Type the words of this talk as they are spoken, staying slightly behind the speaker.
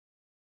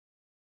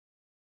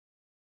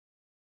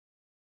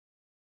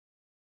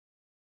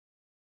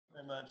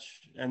very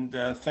much, and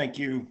thank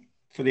you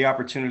for the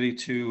opportunity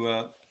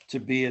to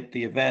be at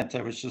the event.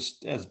 I was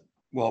just as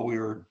while we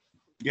were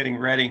getting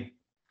ready, I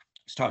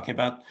was talking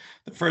about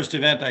the first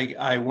event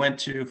I went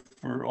to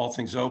for All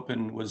Things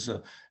Open was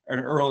an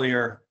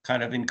earlier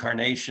kind of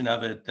incarnation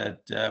of it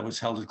that was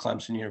held at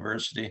Clemson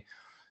University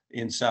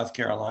in South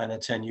Carolina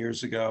 10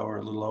 years ago, or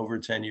a little over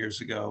 10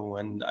 years ago,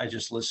 and I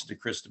just listened to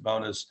Chris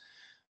DeBona's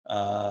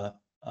uh,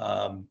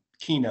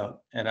 keynote,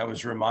 and I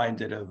was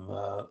reminded of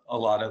a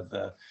lot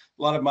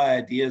of my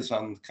ideas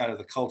on kind of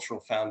the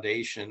cultural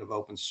foundation of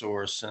open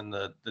source and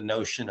the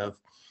notion of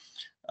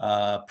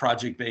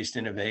project-based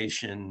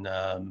innovation,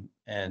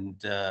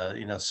 and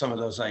some of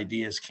those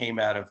ideas came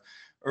out of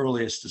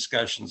earliest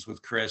discussions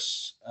with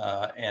Chris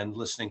and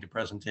listening to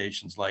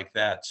presentations like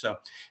that. So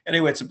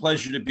anyway, it's a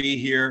pleasure to be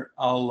here.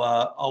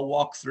 I'll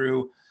walk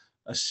through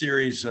a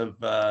series of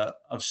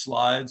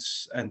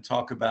slides and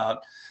talk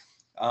about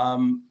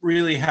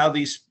really how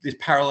these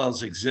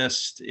parallels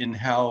exist in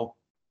how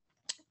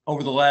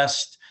over the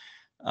last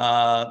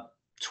 12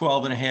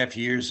 and a half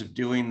years of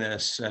doing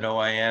this at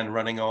OIN,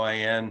 running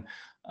OIN,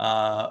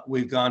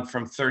 we've gone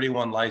from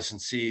 31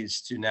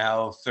 licensees to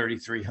now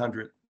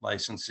 3,300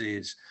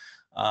 licensees,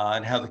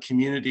 and how the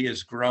community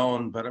has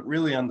grown, but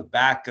really on the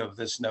back of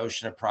this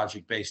notion of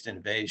project-based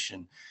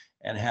innovation,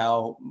 and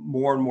how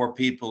more and more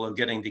people are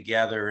getting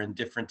together in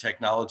different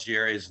technology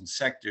areas and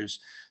sectors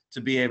to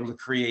be able to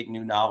create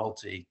new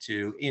novelty,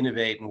 to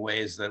innovate in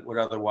ways that would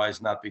otherwise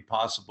not be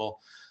possible.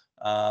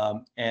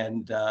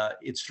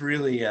 It's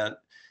really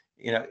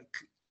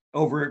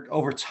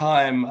over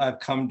time, I've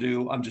come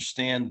to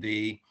understand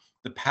the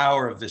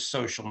power of this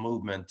social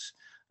movement.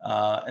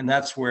 And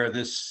that's where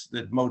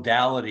the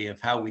modality of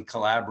how we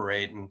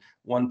collaborate, and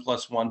 1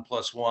 + 1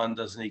 + 1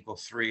 doesn't equal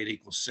 3, it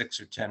equals 6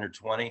 or 10 or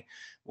 20.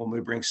 When we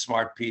bring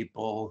smart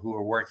people who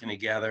are working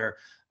together,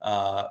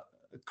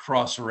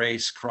 cross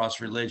race, cross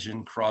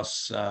religion,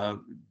 cross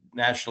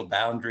national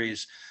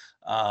boundaries,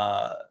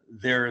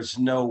 there is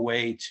no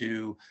way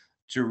to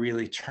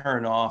really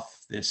turn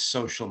off this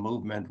social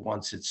movement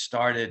once it's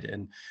started.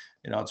 And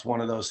it's one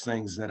of those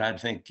things that I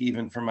think,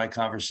 even from my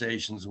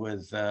conversations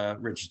with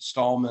Richard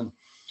Stallman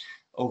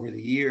over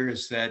the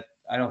years, that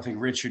I don't think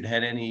Richard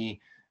had any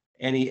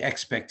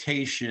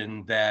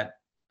expectation that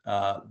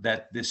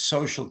this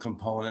social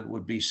component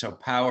would be so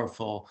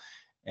powerful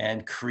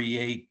and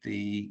create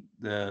the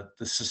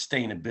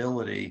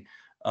sustainability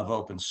of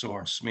open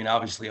source. I mean,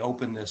 obviously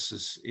openness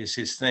is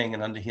his thing,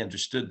 and he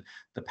understood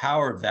the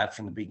power of that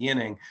from the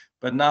beginning,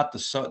 but not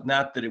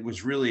that it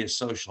was really a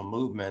social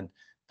movement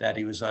that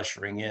he was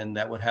ushering in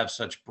that would have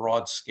such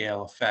broad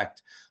scale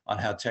effect on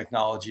how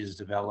technology is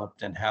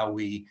developed and how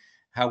we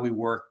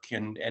work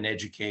and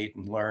educate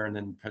and learn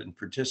and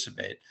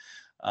participate.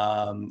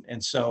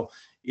 And so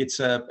it's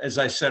as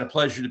I said, a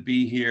pleasure to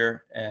be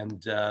here.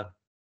 And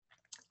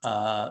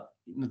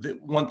the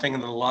one thing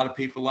that a lot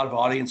of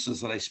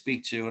audiences that I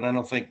speak to, and I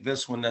don't think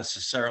this one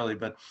necessarily,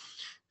 but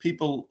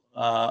people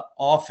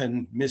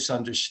often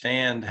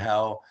misunderstand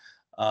how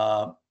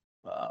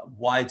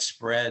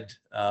widespread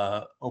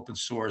open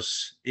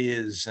source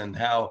is, and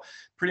how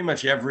pretty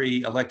much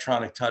every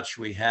electronic touch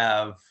we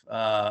have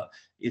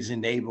is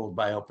enabled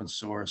by open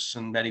source.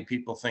 And many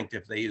people think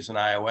if they use an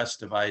iOS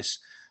device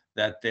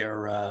that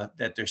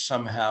they're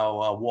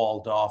somehow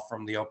walled off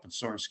from the open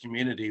source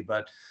community.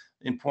 But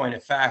in point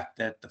of fact,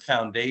 that the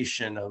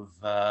foundation of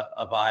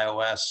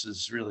iOS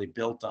is really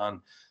built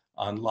on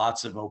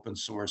lots of open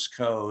source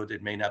code.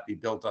 It may not be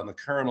built on the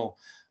kernel,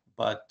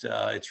 but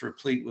it's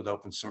replete with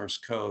open source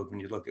code when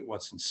you look at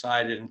what's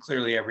inside it. And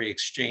clearly, every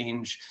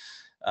exchange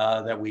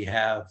that we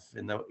have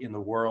in the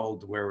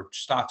world, where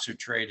stocks are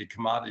traded,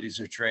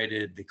 commodities are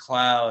traded, the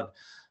cloud.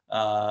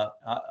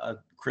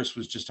 Chris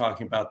was just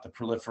talking about the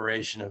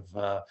proliferation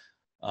of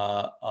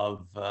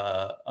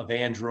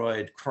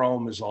Android.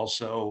 Chrome is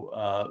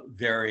also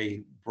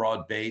very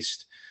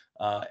broad-based,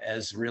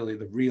 as really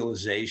the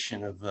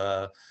realization of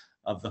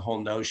the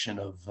whole notion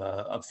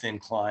of thin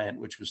client,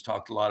 which was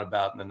talked a lot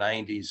about in the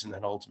 90s, and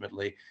then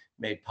ultimately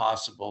made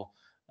possible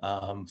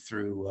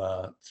through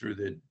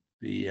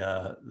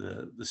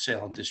the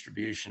sale and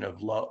distribution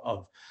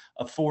of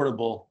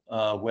affordable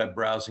web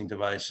browsing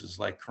devices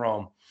like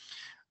Chrome.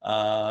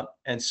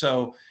 And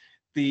so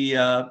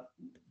the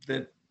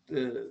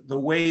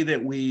way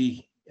that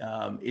we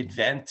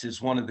invent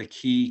is one of the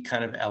key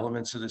kind of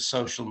elements of the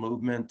social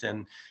movement.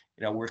 And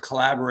we're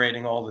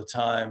collaborating all the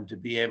time to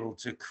be able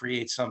to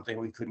create something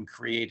we couldn't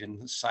create in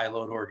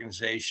siloed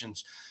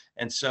organizations.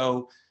 And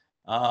so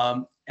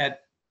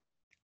at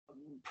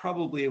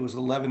probably, it was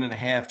 11 and a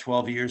half,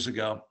 12 years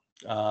ago,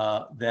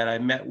 that I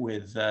met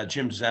with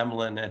Jim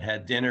Zemlin and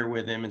had dinner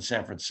with him in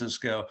San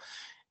Francisco.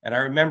 And I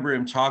remember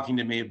him talking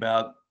to me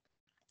about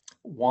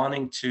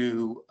wanting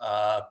to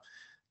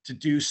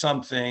do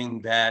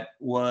something that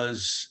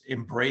was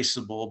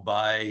embraceable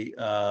by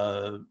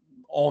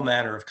all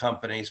manner of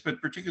companies, but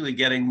particularly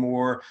getting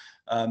more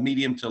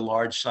medium to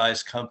large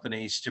size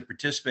companies to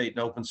participate in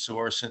open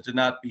source, and to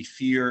not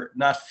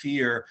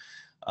fear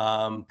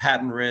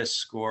patent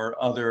risk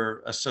or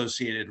other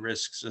associated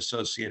risks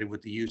associated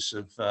with the use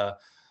of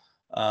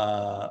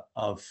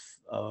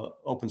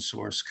open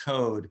source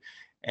code.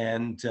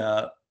 And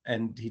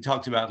he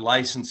talked about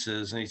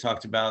licenses, and he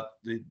talked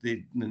about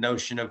the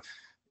notion of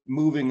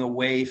moving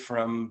away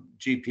from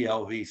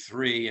GPL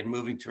v3 and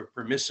moving to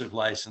permissive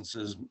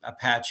licenses.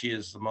 Apache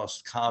is the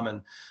most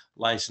common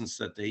license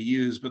that they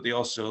use, but they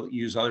also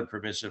use other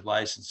permissive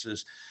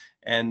licenses.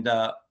 And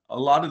a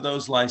lot of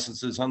those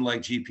licenses,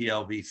 unlike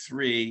GPL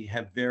v3,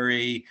 have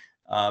very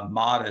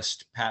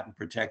modest patent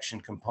protection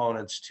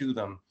components to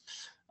them.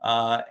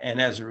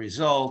 And as a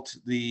result,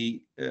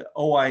 the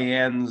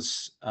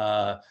OIN's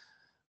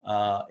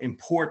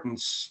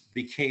importance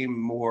became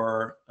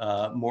more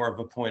of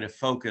a point of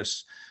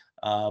focus,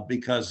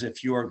 because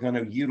if you are going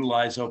to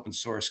utilize open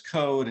source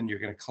code and you're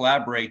going to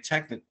collaborate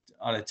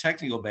on a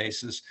technical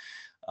basis,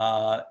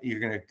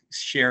 you're going to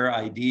share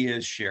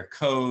ideas, share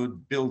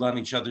code, build on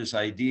each other's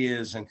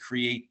ideas, and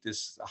create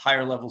this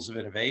higher levels of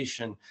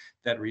innovation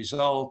that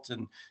result.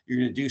 And you're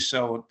going to do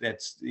so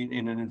that's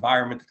in an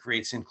environment that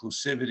creates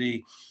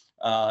inclusivity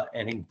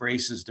and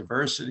embraces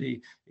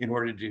diversity in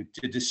order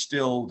to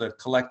distill the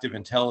collective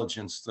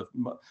intelligence,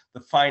 the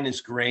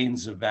finest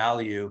grains of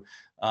value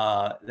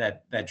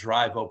that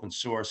drive open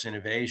source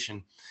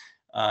innovation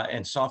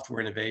and software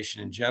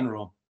innovation in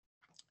general.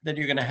 Then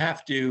you're going to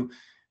have to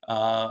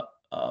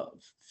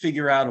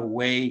figure out a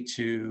way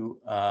to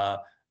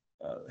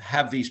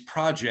have these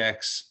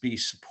projects be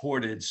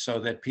supported so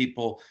that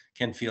people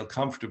can feel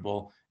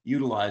comfortable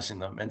utilizing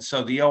them. And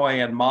so the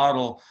OIN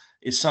model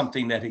is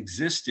something that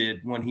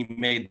existed when he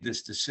made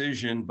this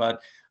decision,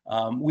 but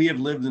we have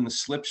lived in the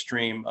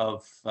slipstream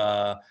of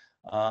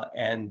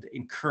and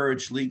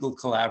encouraged legal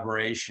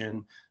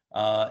collaboration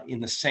in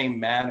the same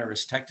manner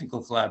as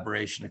technical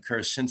collaboration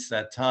occurs since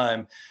that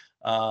time,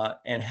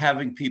 and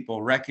having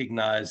people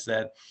recognize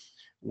that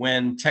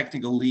when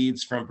technical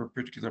leads from a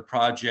particular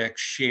project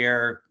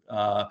share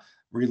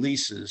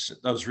releases,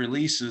 those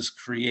releases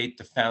create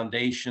the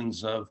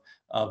foundations of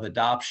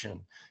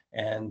adoption.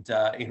 And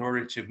in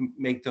order to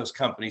make those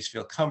companies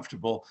feel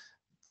comfortable,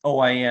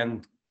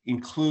 OIN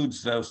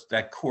includes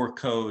that core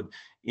code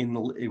in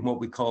what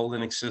we call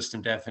Linux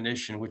system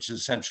definition, which is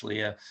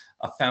essentially a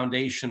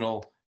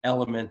foundational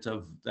element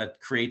that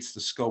creates the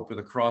scope of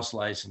the cross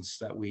license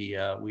that we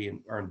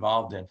are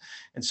involved in.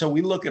 And so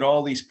we look at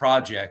all these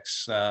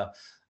projects.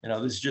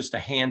 This is just a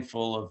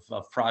handful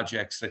of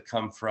projects that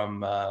come from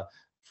the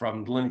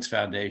Linux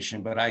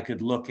Foundation, but I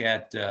could look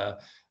at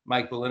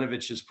Mike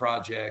Balinovich's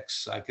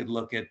projects. I could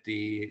look at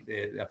the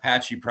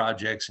Apache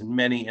projects and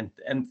many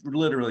and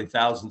literally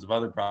thousands of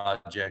other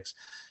projects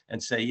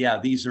and say, yeah,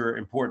 these are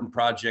important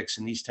projects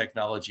in these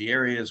technology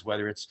areas,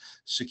 whether it's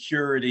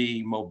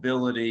security,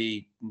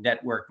 mobility,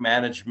 network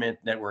management,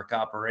 network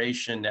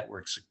operation,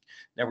 network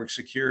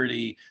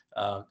security,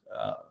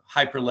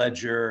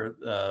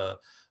 Hyperledger,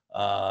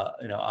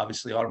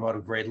 obviously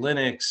automotive grade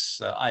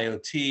Linux,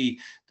 IoT.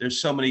 There's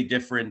so many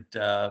different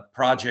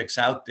projects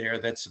out there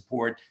that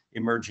support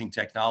emerging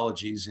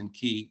technologies in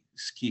key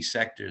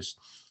sectors.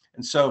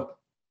 And so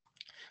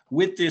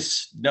with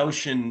this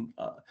notion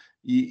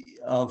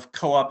of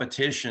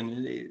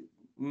co-opetition,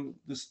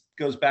 this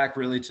goes back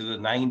really to the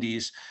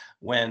 90s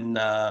when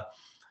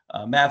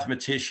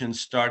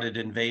mathematicians started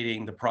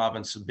invading the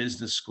province of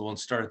business school and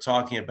started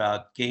talking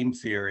about game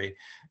theory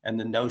and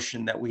the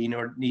notion that we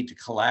need to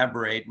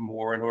collaborate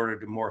more in order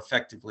to more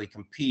effectively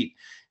compete.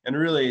 And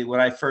really, when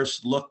I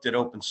first looked at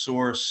open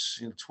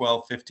source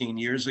 12, 15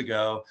 years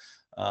ago,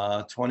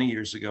 20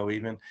 years ago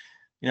even,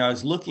 I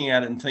was looking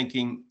at it and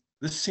thinking,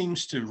 this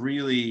seems to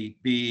really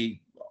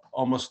be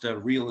almost a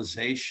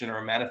realization or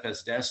a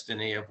manifest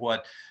destiny of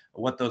what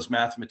those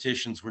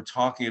mathematicians were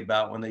talking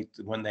about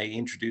when they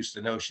introduced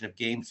the notion of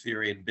game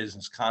theory in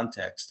business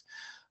context.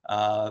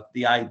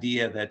 The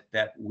idea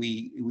that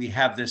we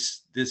have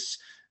this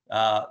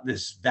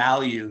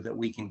value that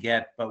we can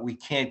get, but we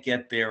can't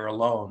get there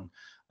alone.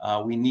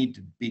 We need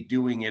to be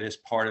doing it as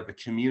part of a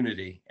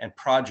community, and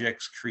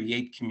projects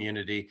create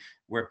community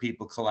where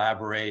people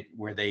collaborate,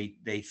 where they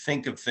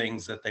think of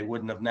things that they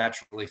wouldn't have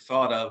naturally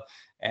thought of,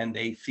 and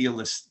they feel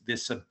this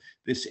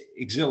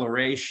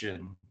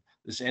exhilaration,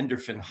 this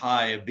endorphin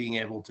high of being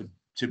able to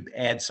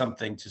add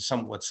something to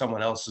what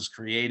someone else has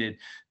created,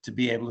 to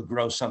be able to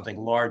grow something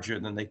larger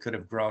than they could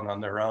have grown on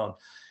their own.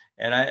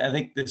 And I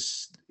think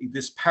this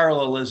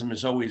parallelism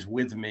is always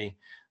with me,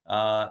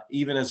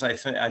 even as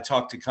I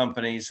talk to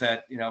companies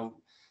that,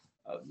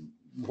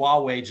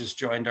 Huawei just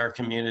joined our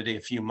community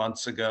a few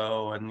months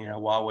ago, and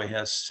Huawei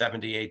has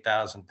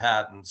 78,000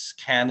 patents.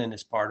 Canon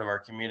is part of our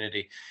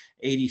community,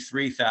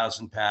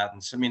 83,000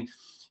 patents. I mean,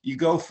 you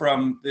go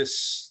from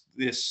this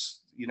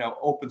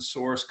open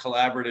source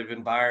collaborative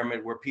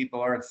environment where people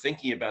aren't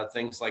thinking about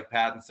things like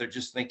patents; they're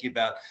just thinking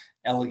about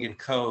elegant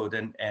code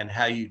and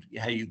how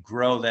you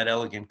grow that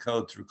elegant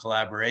code through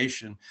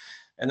collaboration.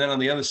 And then on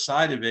the other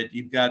side of it,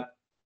 you've got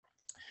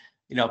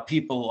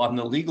people on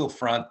the legal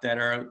front that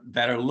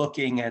are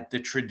looking at the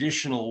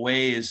traditional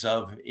ways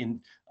of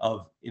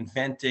of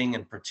inventing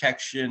and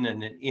protection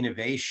and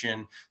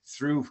innovation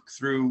through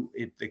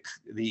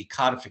the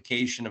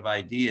codification of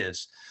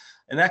ideas.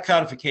 And that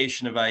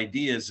codification of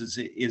ideas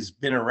is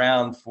been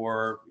around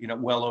for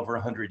well over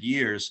 100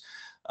 years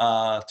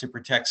to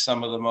protect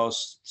some of the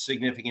most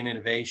significant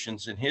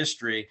innovations in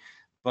history.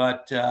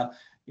 But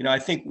I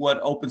think what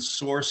open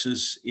source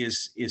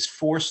is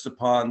forced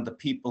upon the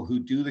people who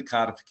do the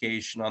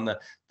codification, on the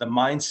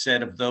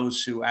mindset of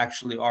those who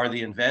actually are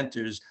the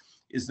inventors,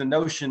 is the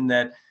notion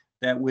that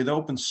with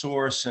open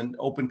source and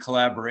open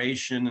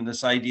collaboration and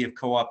this idea of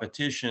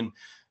co-opetition,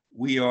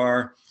 we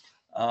are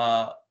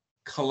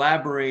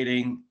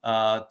collaborating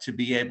to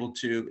be able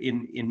to,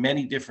 in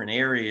many different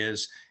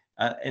areas,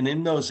 and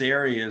in those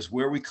areas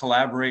where we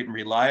collaborate and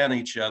rely on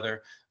each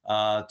other,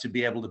 to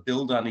be able to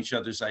build on each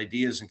other's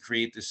ideas and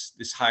create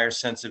this higher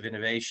sense of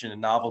innovation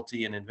and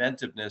novelty and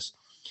inventiveness,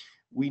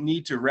 we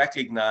need to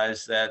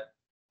recognize that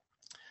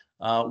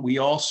we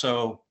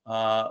also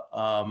are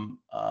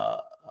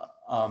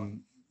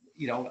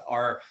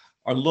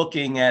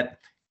looking at,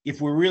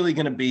 if we're really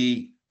going to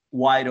be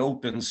wide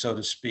open, so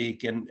to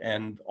speak,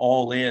 and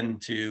all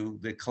into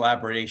the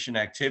collaboration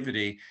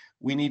activity,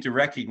 we need to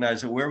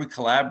recognize that where we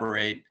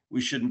collaborate, we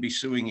shouldn't be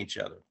suing each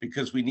other,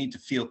 because we need to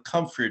feel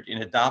comfort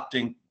in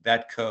adopting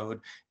that code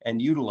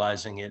and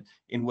utilizing it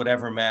in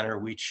whatever manner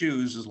we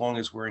choose, as long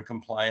as we're in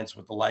compliance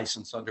with the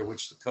license under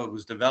which the code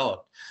was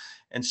developed.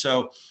 And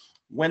so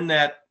when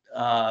that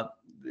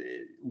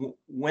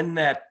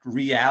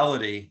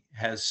reality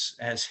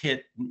has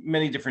hit,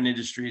 many different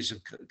industries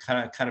have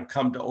kind of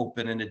come to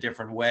open in a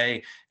different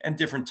way and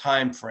different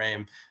time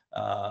frame.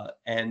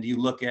 And you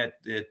look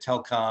at the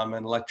telecom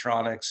and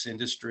electronics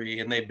industry,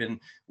 and they've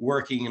been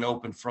working in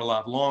open for a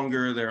lot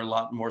longer. They're a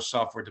lot more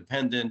software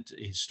dependent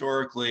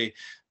historically.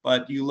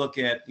 But you look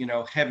at,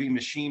 heavy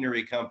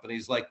machinery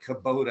companies like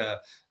Kubota,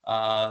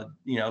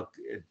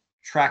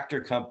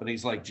 tractor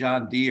companies like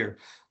John Deere.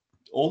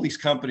 All these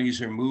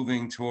companies are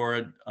moving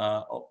toward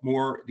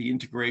more the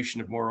integration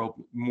of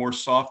more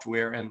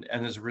software, and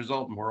as a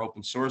result, more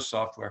open source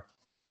software.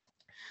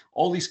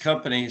 All these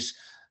companies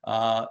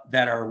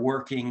that are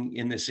working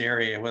in this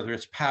area, whether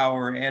it's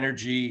power,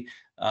 energy,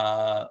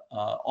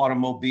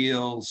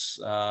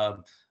 automobiles,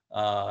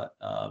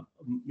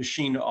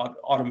 machine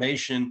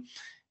automation,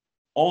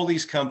 all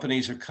these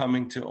companies are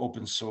coming to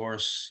open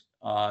source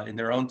in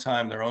their own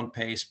time, their own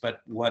pace. But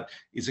what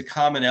is a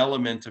common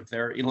element of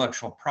their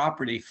intellectual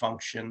property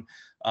function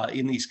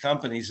in these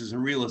companies is a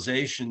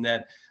realization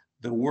that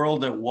the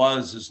world that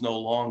was is no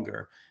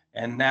longer.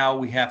 And now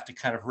we have to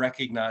kind of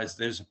recognize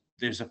there's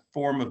a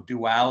form of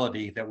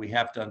duality that we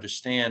have to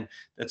understand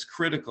that's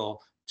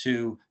critical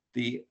to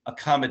the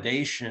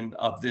accommodation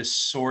of this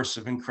source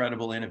of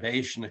incredible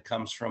innovation that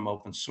comes from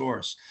open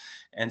source.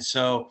 And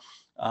so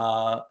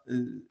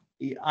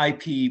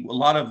IP, a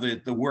lot of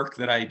the work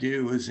that I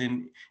do is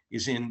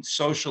in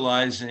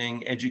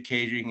socializing,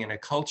 educating, and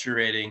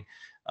acculturating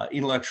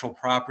intellectual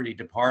property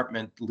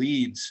department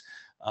leads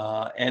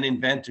and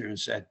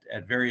inventors at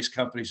various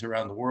companies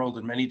around the world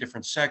in many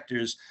different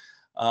sectors,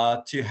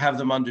 to have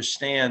them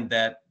understand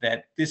that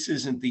this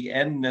isn't the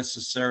end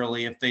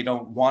necessarily if they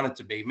don't want it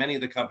to be. Many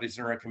of the companies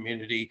in our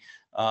community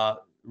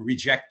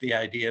reject the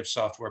idea of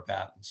software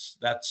patents.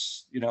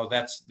 That's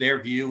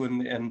their view,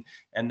 and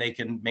they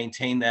can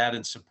maintain that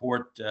and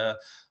support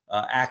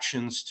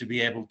actions to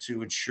be able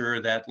to ensure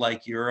that,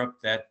 like Europe,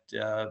 that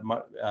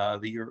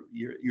the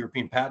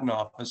European Patent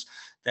Office,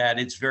 that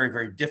it's very,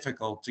 very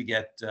difficult to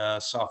get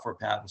software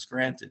patents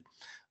granted.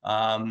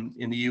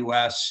 In the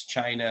US,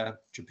 China,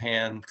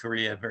 Japan,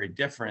 Korea, very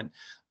different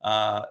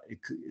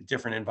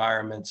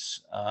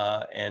environments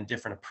and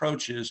different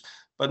approaches,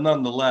 but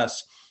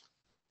nonetheless,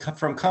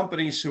 from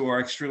companies who are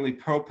extremely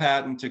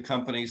pro-patent to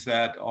companies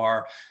that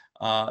are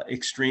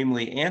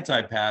extremely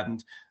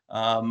anti-patent,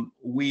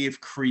 we've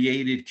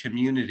created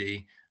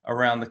community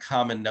around the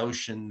common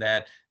notion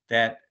that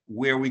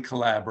where we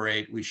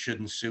collaborate, we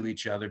shouldn't sue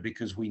each other,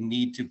 because we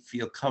need to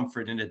feel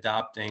comfort in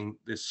adopting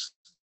this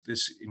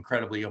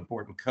incredibly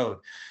important code.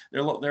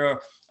 There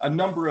are a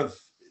number of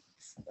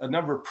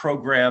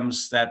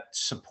programs that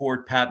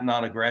support patent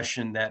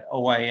non-aggression that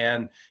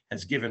OIN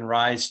has given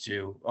rise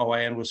to.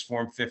 OIN was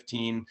formed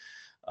 15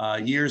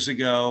 years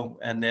ago,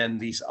 and then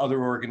these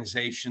other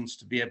organizations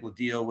to be able to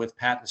deal with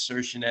patent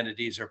assertion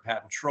entities or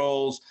patent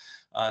trolls,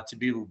 to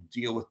be able to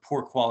deal with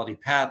poor quality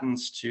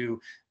patents, to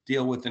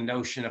deal with the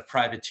notion of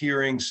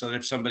privateering, so that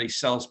if somebody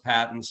sells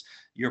patents,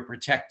 you're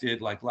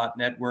protected, like Lot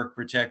Network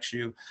protects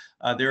you.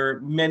 There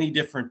are many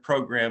different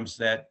programs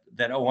that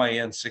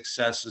OIN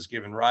success has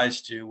given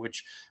rise to,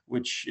 which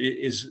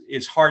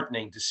is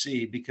heartening to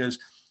see, because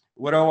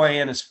what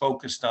OIN is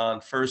focused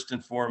on first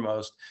and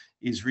foremost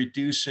is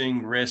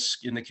reducing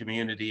risk in the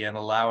community and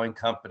allowing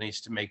companies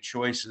to make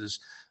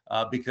choices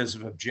because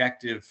of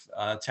objective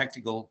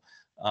technical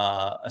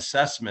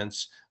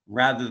assessments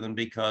rather than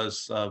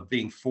because of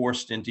being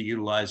forced into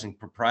utilizing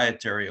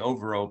proprietary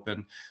over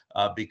open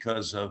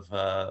because of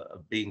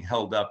being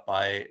held up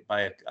by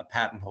a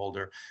patent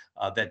holder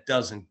that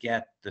doesn't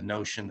get the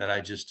notion that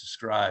I just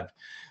described.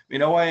 I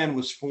mean, OIN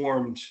was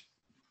formed,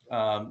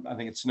 I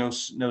think it's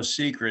no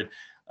secret,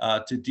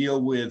 to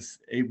deal with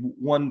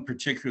one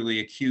particularly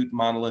acute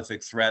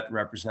monolithic threat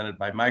represented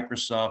by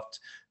Microsoft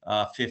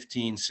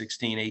 15,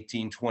 16,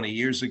 18, 20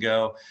 years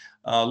ago,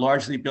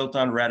 largely built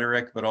on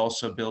rhetoric, but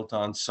also built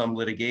on some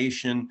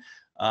litigation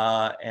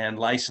and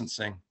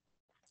licensing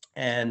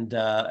and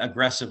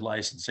aggressive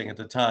licensing at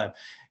the time.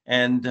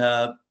 And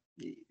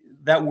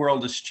that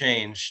world has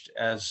changed,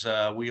 as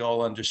we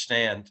all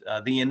understand.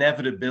 The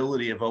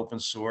inevitability of open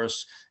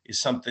source is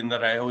something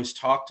that I always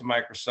talk to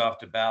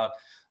Microsoft about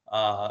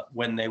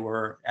when they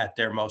were at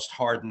their most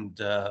hardened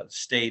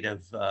state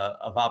of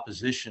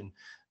opposition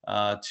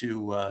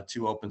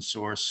to open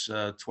source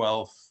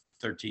 12,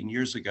 13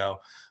 years ago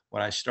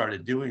when I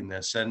started doing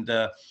this. And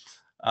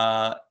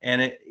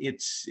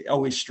it's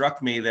always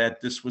struck me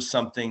that this was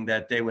something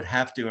that they would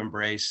have to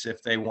embrace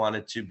if they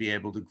wanted to be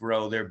able to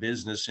grow their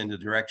business in the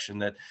direction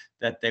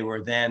that they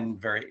were then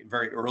very,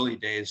 very early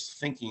days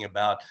thinking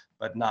about,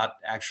 but not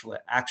actually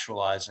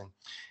actualizing.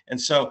 And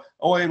so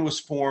OIN was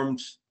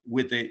formed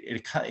with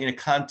in a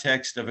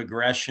context of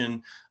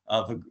aggression,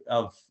 of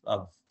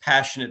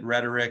passionate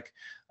rhetoric,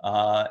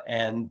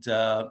 and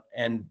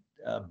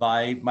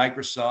by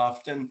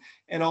Microsoft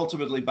and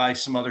ultimately by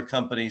some other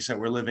companies that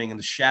were living in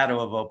the shadow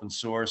of open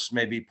source,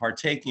 maybe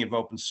partaking of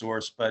open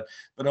source, but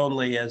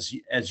only as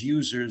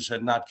users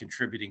and not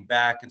contributing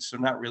back, and so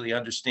not really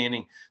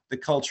understanding the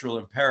cultural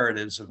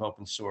imperatives of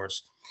open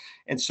source.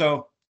 And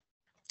so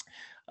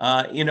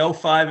in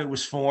 2005, it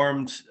was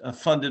formed,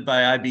 funded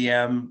by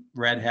IBM,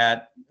 Red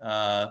Hat,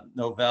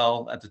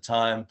 Novell at the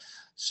time,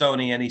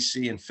 Sony,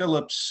 NEC, and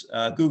Philips.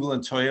 Google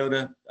and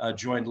Toyota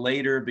joined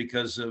later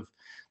because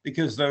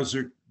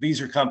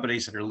these are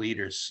companies that are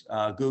leaders.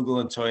 Google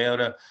and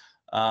Toyota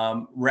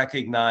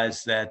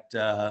recognize that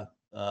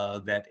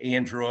that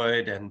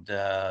Android and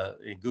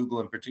Google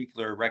in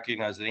particular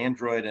recognize that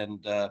Android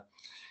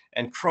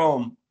and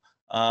Chrome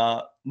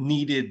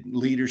needed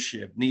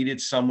leadership, needed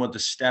someone to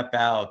step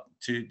out.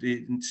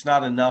 It's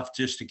not enough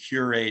just to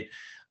curate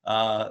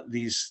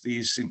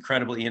these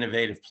incredibly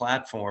innovative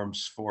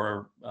platforms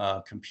for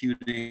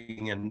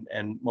computing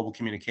and mobile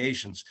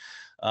communications,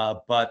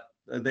 but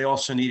they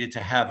also needed to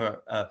have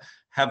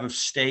a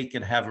stake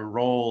and have a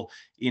role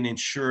in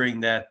ensuring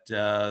that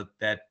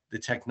that the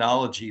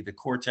technology, the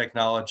core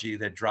technology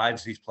that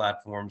drives these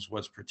platforms,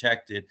 was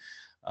protected,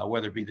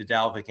 whether it be the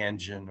Dalvik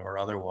engine or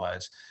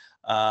otherwise.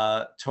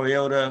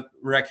 Toyota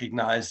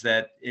recognized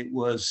that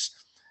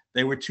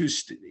they were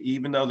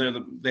even though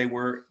they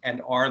were and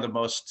are the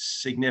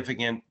most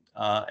significant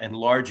and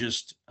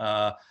largest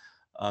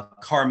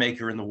car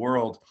maker in the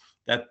world,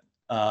 that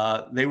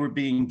they were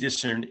being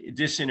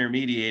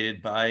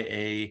disintermediated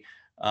by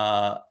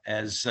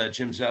as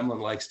Jim Zemlin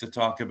likes to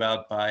talk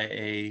about, by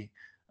a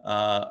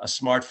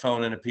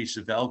smartphone and a piece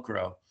of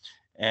Velcro,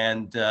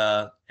 and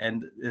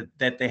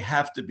that they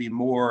have to be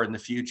more in the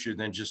future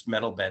than just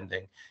metal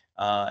bending.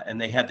 And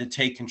they had to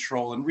take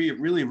control and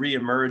really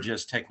reemerge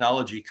as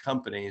technology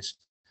companies,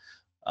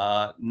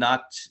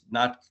 not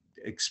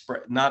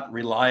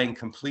relying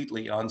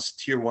completely on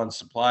tier one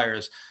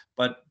suppliers,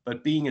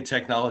 but being a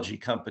technology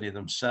company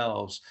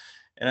themselves.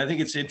 And I think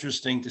it's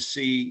interesting to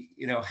see,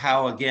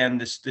 how again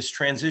this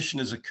transition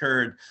has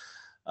occurred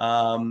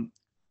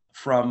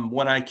from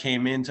when I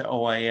came into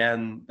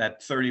OIN,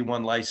 that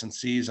 31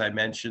 licensees I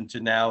mentioned, to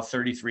now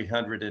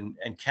 3,300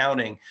 and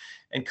counting,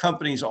 and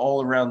companies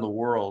all around the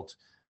world.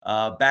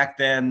 Back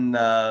then,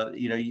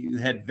 you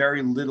had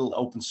very little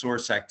open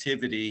source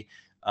activity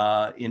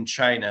in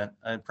China,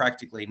 and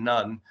practically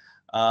none.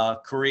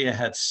 Korea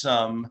had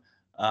some,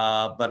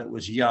 but it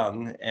was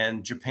young,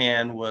 and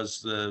Japan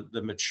was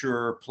the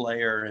mature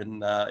player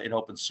in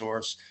open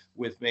source,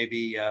 with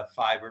maybe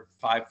 4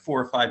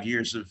 or 5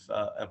 years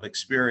of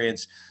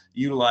experience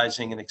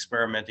utilizing and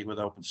experimenting with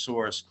open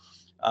source.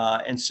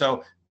 And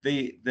so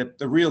the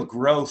real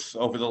growth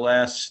over the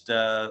last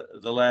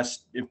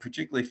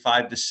particularly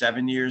 5 to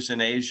 7 years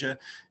in Asia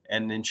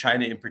and in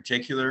China in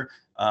particular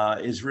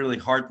is really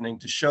heartening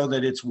to show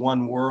that it's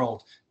one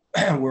world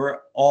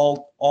where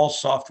all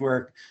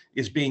software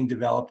is being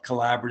developed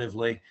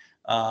collaboratively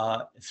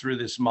through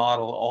this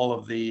model. All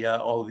of the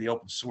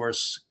open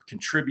source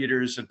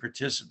contributors and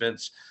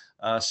participants.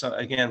 So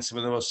again, some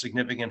of the most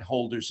significant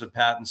holders of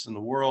patents in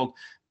the world,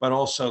 but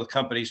also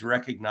companies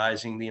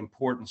recognizing the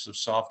importance of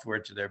software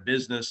to their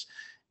business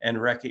and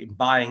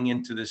buying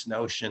into this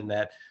notion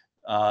that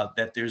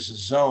that there's a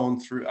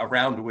zone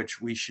around which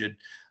we should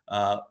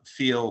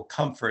feel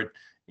comfort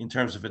in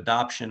terms of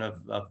adoption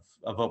of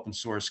open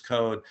source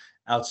code.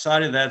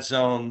 Outside of that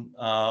zone,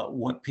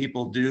 what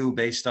people do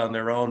based on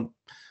their own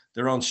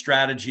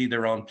strategy,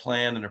 their own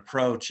plan and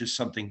approach is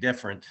something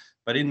different.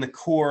 But in the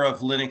core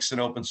of Linux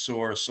and open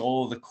source,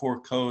 all of the core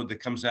code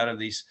that comes out of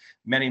these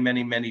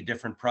many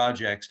different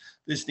projects,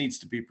 this needs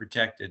to be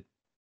protected.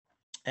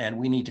 and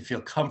we need to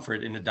feel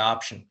comfort in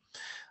adoption.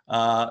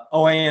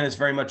 OIN is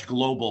very much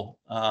global.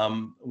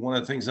 One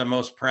of the things I'm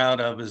most proud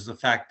of is the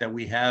fact that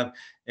we have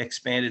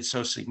expanded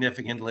so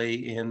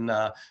significantly in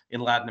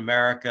Latin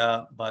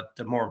America, but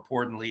more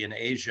importantly in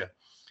Asia.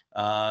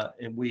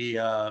 And we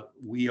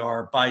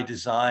are by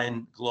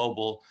design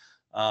global,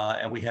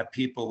 and we have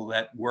people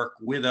that work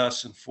with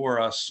us and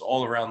for us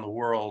all around the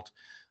world.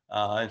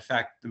 In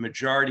fact, the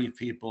majority of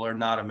people are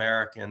not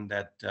American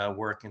that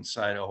work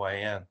inside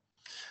OIN.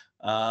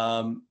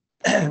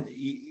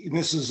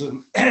 This is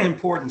an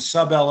important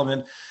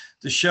sub-element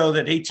to show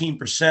that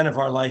 18% of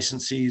our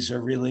licensees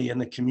are really in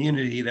the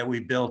community that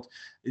we built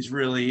is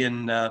really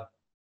in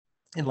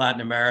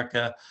Latin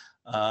America,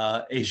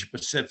 Asia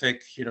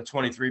Pacific,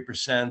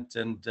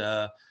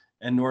 23%,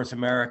 and North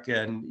America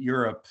and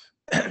Europe.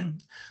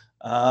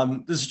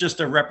 This is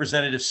just a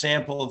representative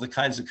sample of the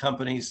kinds of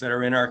companies that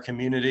are in our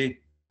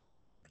community.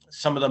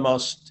 Some of the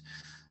most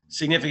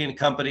significant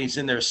companies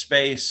in their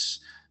space.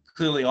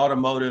 Clearly,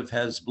 automotive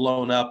has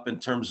blown up in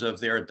terms of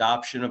their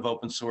adoption of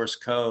open source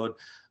code,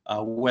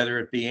 whether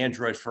it be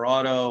Android for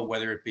Auto,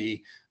 whether it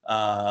be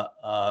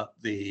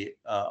the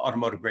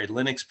automotive grade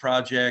Linux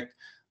project.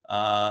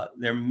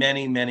 There are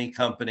many, many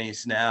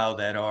companies now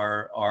that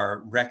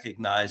are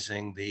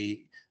recognizing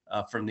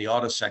from the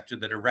auto sector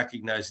that are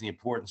recognizing the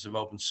importance of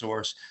open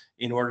source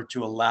in order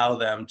to allow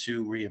them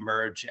to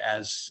reemerge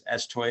as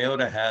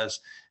Toyota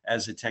has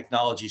as a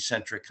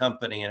technology-centric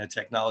company and a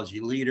technology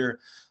leader.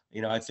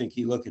 I think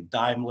you look at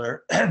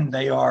Daimler,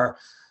 they are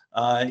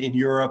in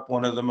Europe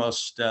one of the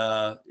most,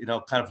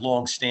 kind of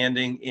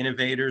long-standing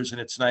innovators,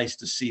 and it's nice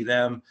to see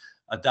them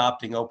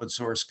adopting open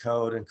source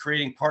code and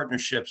creating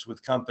partnerships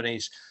with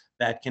companies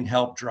that can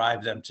help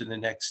drive them to the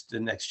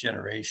next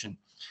generation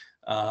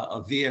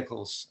of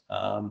vehicles.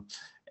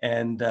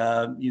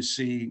 You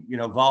see,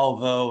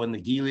 Volvo and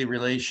the Geely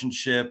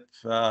relationship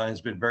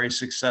has been very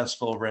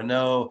successful.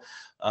 Renault,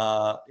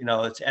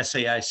 it's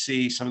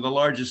SAIC, some of the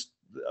largest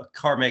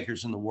car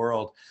makers in the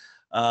world.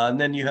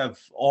 And then you have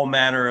all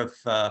manner of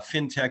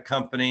fintech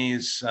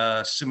companies.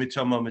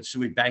 Sumitomo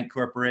Mitsui Bank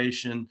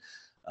Corporation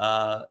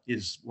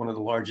is one of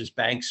the largest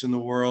banks in the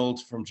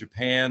world from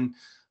Japan.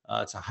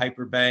 It's a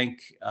hyperbank.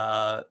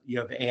 You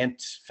have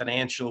Ant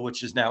Financial,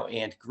 which is now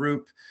Ant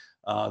Group,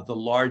 the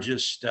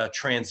largest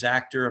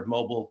transactor of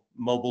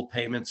mobile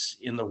payments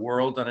in the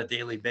world on a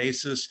daily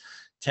basis.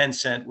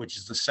 Tencent, which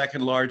is the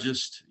second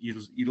largest,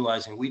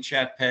 utilizing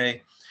WeChat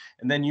Pay.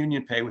 And then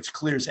Union Pay, which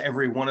clears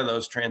every one of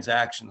those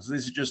transactions.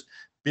 These are just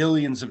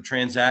billions of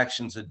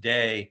transactions a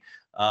day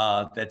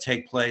that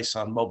take place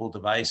on mobile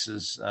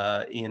devices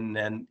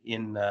in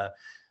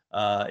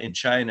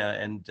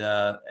China,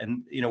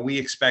 and we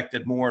expect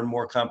that more and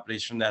more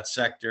companies from that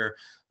sector,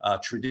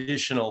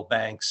 traditional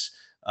banks,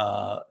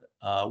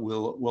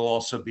 will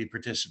also be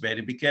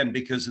participating, again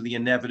because of the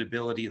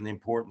inevitability and the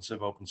importance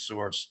of open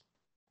source.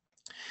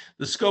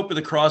 The scope of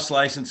the cross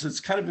license,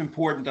 it's kind of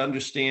important to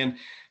understand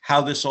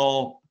how this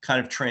all kind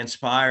of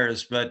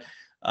transpires, but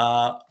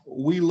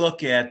we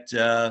look at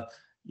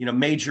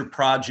major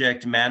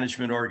project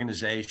management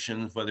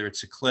organizations, whether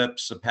it's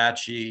Eclipse,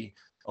 Apache,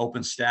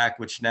 OpenStack,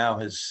 which now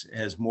has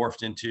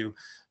morphed into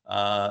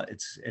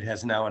it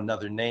has now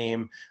another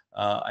name,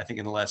 I think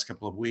in the last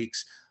couple of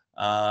weeks,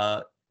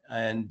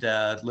 and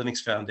Linux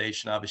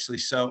Foundation, obviously.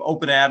 So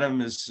Open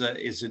Atom is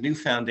a new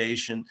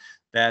foundation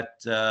that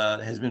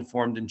has been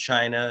formed in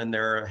China, and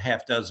there are a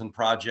half dozen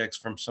projects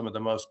from some of the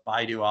most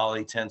Baidu,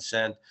 Ali,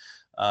 Tencent,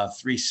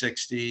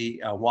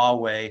 360,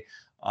 Huawei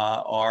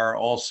are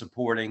all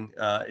supporting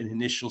an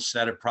initial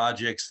set of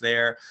projects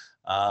there.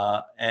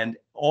 And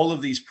all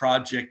of these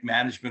project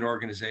management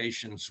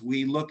organizations,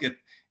 we look at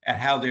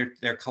how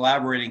they're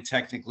collaborating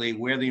technically,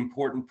 where the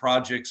important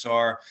projects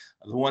are,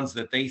 the ones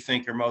that they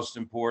think are most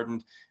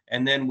important.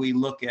 And then we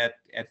look at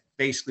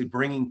basically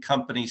bringing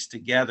companies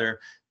together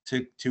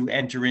to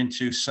enter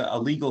into a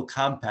legal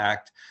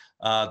compact.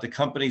 The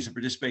companies that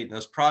participate in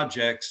those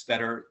projects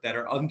that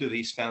are under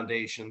these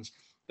foundations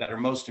that are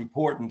most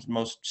important,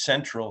 most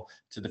central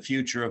to the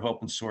future of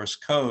open source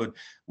code,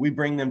 we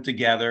bring them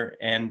together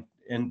and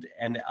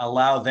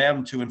allow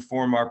them to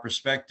inform our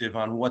perspective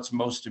on what's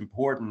most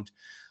important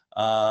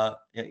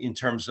in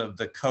terms of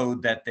the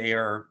code that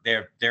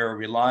they're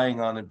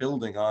relying on and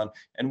building on,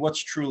 and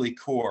what's truly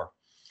core.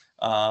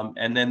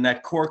 And then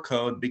that core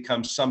code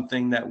becomes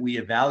something that we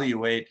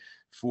evaluate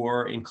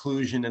for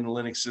inclusion in the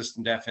Linux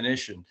system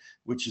definition,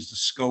 which is the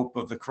scope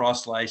of the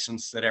cross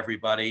license that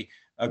everybody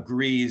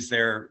agrees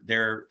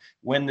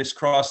when this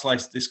cross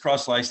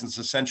license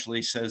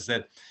essentially says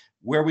that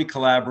where we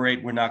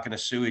collaborate, we're not going to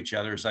sue each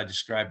other, as I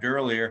described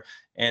earlier.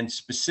 And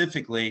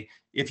specifically,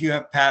 if you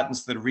have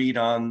patents that read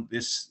on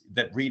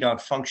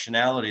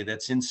functionality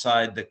that's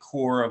inside the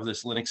core of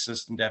this Linux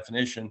system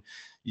definition,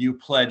 you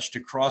pledge to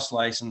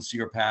cross-license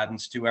your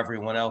patents to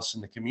everyone else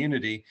in the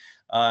community,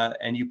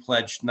 and you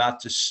pledge not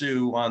to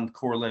sue on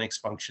core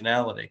Linux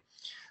functionality.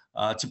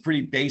 It's a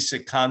pretty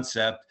basic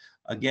concept.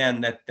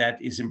 again, that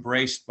is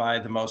embraced by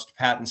the most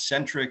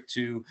patent-centric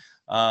to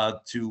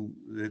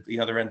the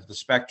other end of the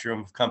spectrum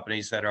of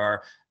companies that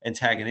are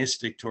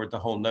antagonistic toward the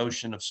whole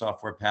notion of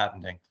software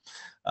patenting.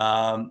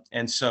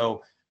 And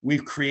so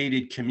we've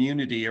created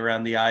community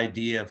around the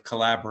idea of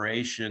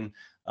collaboration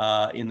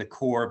in the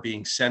core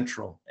being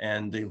central,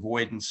 and the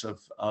avoidance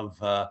of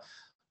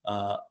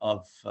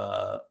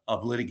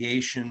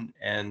litigation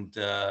and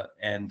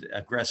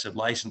aggressive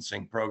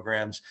licensing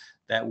programs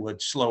that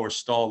would slow or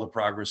stall the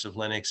progress of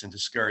Linux and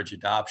discourage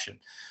adoption.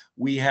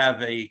 We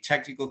have a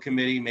technical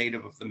committee made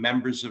up of the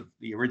members of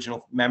the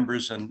original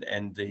members and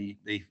the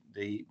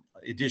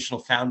additional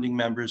founding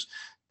members,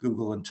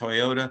 Google and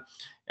Toyota.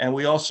 And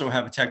we also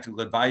have a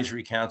technical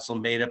advisory council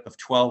made up of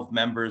 12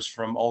 members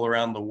from all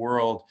around the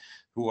world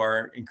who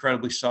are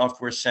incredibly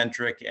software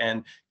centric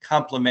and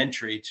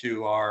complementary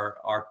to our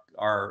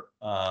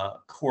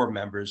core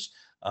members,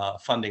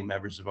 funding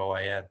members of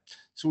OIN.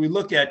 So we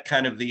look at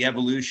kind of the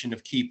evolution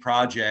of key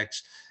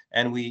projects,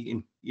 and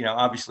we,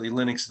 obviously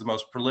Linux is the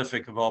most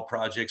prolific of all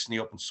projects in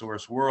the open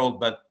source world,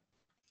 but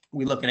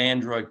we look at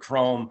Android,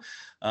 Chrome,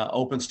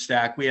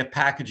 OpenStack. We have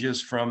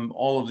packages from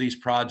all of these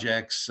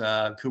projects,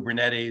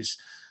 Kubernetes,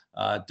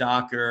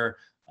 Docker,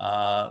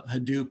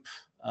 Hadoop.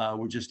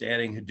 We're just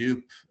adding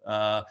Hadoop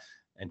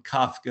and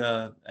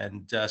Kafka,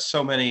 and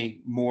so many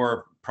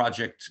more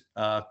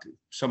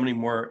so many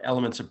more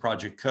elements of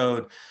project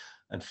code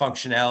and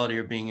functionality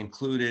are being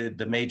included.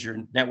 The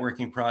major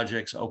networking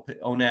projects,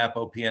 ONAP,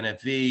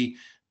 OPNFV,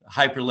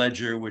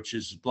 Hyperledger, which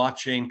is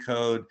blockchain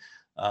code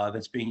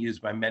that's being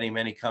used by many,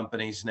 many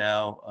companies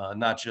now,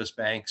 not just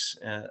banks,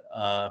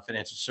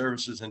 financial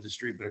services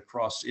industry, but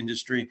across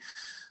industry.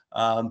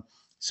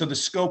 So the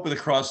scope of the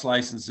cross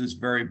license is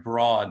very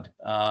broad,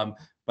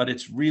 but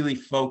it's really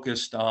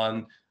focused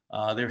on,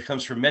 there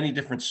comes from many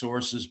different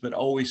sources, but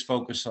always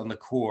focused on the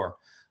core.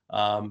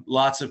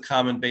 Lots of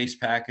common base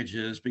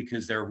packages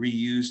because they're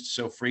reused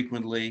so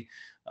frequently.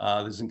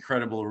 There's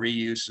incredible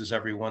reuse, as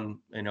everyone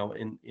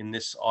in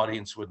this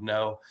audience would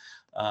know.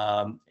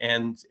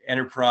 And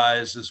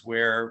enterprise is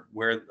where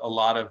a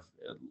lot of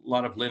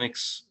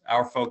Linux,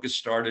 our focus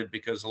started,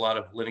 because a lot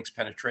of Linux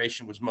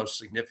penetration was most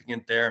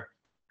significant there.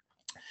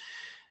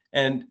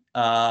 And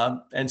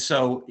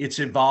so it's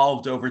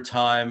evolved over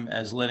time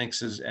as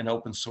Linux and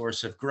open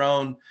source have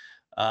grown,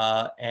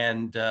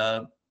 and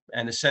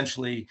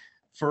essentially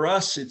for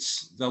us,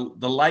 it's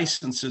the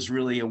license is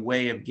really a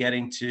way of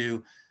getting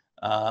to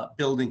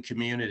building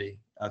community,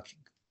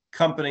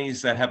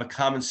 companies that have a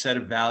common set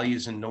of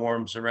values and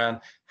norms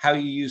around how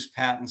you use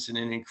patents in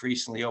an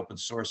increasingly open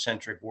source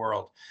centric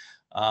world.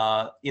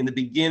 In the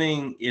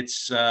beginning,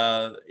 it's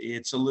a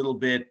little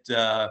bit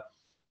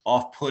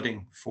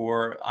off-putting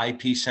for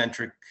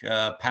IP-centric,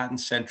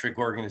 patent-centric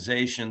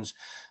organizations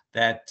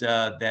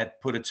that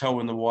put a toe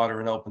in the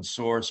water in open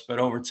source. But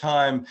over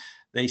time,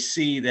 they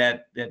see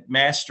that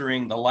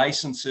mastering the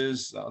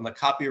licenses on the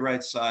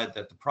copyright side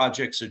that the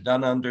projects are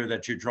done under,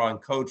 that you're drawing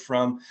code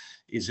from,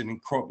 is an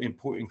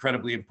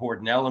incredibly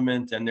important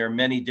element. And there are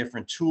many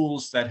different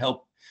tools that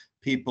help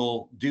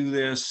people do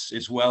this,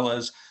 as well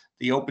as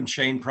the Open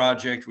Chain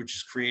project, which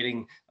is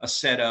creating a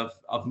set of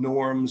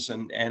norms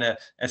and a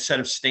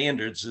set of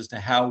standards as to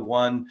how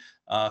one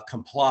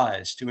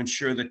complies, to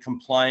ensure that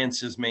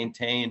compliance is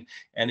maintained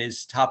and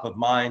is top of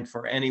mind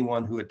for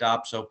anyone who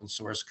adopts open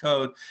source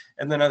code.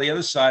 And then on the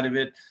other side of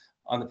it,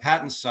 on the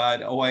patent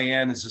side,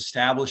 OIN is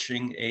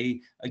establishing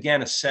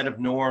again, a set of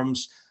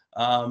norms.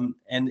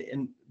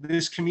 And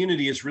this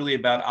community is really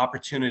about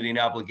opportunity and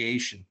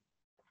obligation.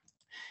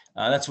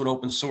 That's what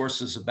open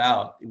source is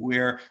about,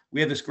 where we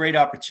have this great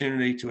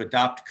opportunity to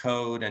adopt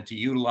code and to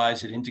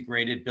utilize it,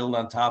 integrate it, build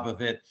on top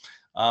of it.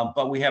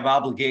 But we have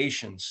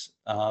obligations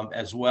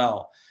as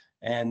well.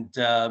 And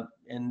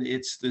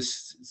it's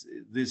this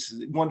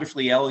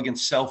wonderfully elegant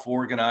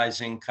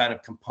self-organizing kind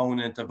of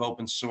component of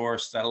open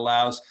source that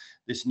allows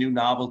this new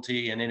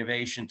novelty and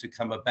innovation to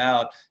come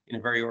about in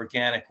a very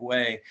organic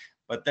way.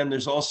 But then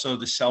there's also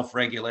the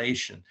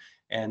self-regulation.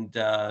 And,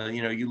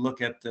 you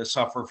look at the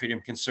Software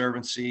Freedom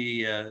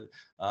Conservancy, Harold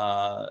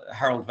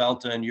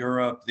Velta in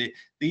Europe.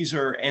 These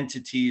are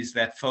entities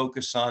that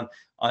focus on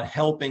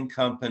helping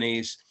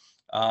companies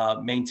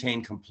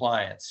maintain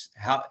compliance,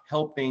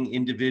 helping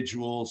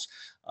individuals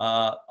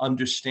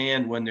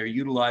understand when they're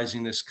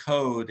utilizing this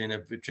code in a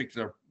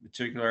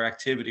particular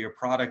activity or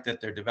product that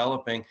they're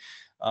developing,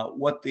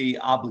 what the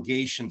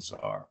obligations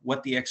are,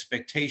 what the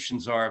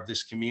expectations are of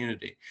this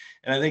community.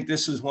 And I think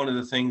this is one of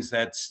the things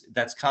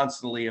that's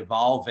constantly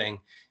evolving,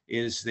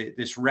 is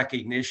this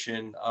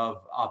recognition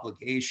of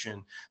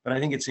obligation. But I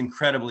think it's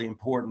incredibly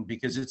important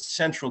because it's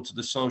central to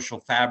the social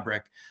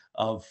fabric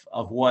of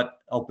what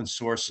open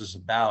source is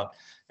about.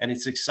 And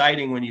it's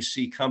exciting when you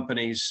see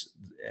companies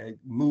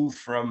move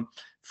from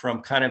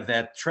kind of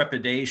that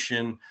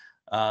trepidation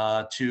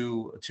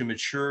to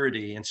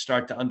maturity and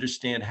start to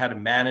understand how to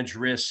manage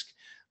risk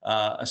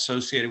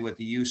associated with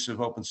the use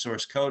of open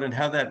source code, and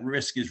how that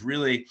risk is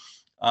really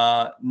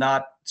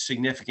not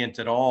significant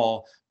at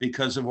all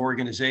because of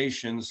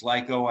organizations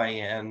like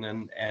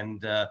OIN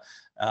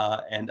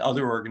and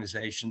other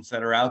organizations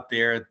that are out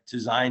there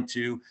designed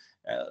to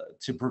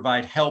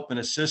provide help and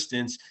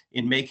assistance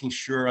in making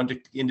sure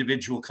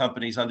individual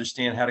companies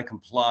understand how to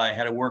comply,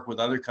 how to work with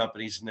other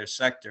companies in their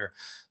sector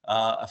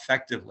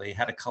effectively,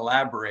 how to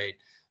collaborate.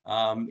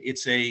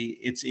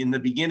 It's in the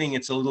beginning,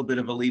 it's a little bit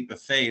of a leap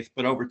of faith,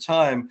 but over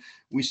time,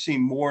 we see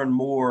more and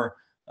more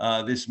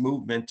this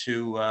movement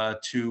to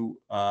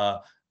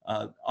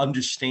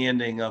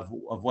understanding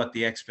of what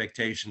the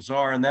expectations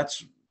are, and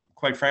that's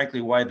quite frankly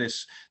why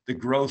the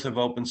growth of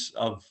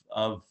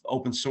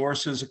open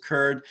source has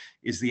occurred,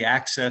 is the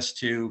access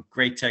to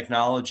great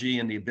technology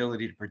and the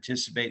ability to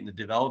participate in the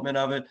development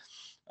of it,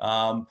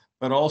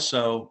 but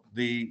also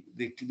the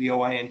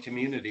OIN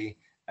community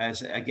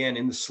as, again,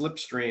 in the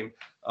slipstream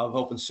of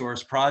open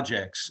source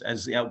projects.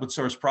 As the open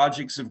source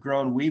projects have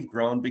grown, we've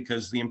grown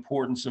because the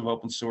importance of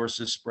open source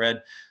has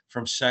spread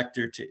from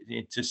sector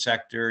to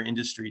sector,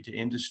 industry to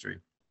industry.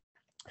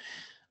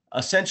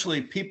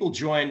 Essentially, people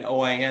join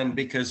OIN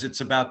because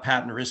it's about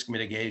patent risk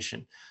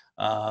mitigation.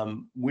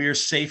 We're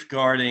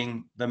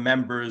safeguarding the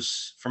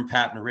members from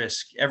patent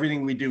risk.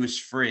 Everything we do is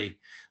free.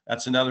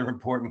 That's another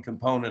important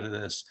component of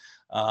this.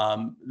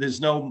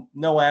 There's no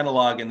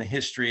analog in the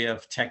history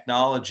of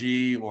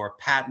technology or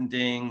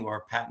patenting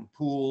or patent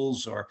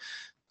pools or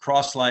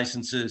cross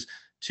licenses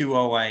to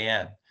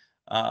OIN.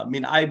 I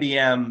mean,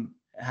 IBM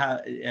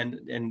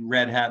and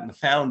Red Hat and the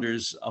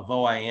founders of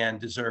OIN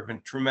deserve a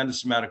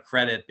tremendous amount of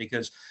credit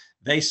because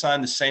they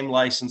sign the same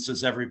license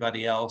as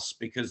everybody else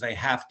because they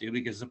have to,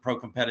 because it's a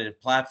pro-competitive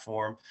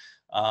platform.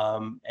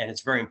 And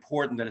it's very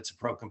important that it's a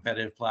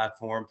pro-competitive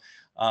platform.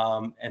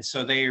 And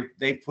so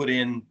they put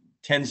in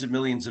tens of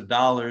millions of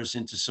dollars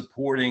into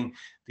supporting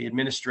the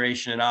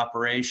administration and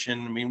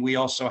operation. I mean, we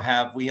own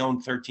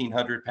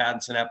 1,300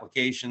 patents and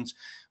applications.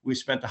 We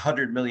spent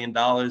 $100 million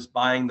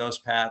buying those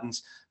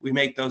patents. We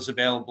make those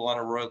available on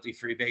a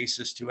royalty-free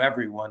basis to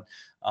everyone.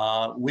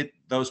 With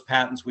those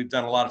patents, we've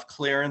done a lot of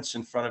clearance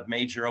in front of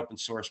major open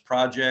source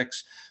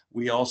projects.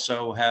 We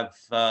also have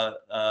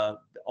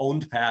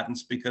owned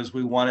patents because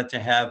we wanted to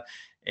have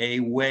a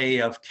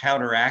way of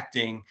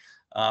counteracting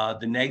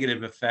the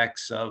negative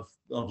effects of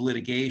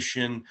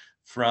litigation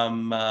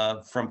from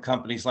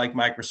companies like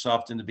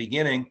Microsoft in the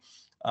beginning.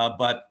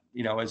 But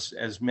you know,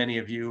 as many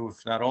of you,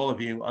 if not all of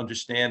you,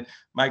 understand,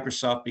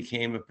 Microsoft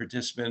became a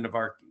participant of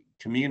our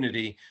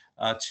community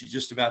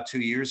just about 2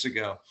 years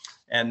ago,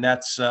 and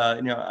that's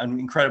you know, an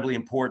incredibly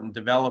important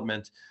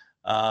development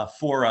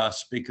for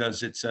us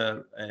because it's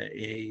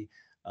a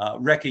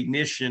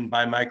recognition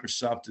by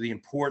Microsoft of the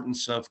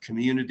importance of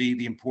community,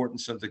 the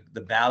importance of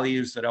the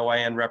values that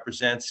OIN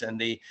represents, and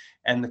the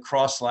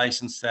cross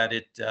license that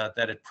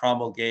it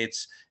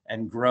promulgates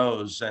and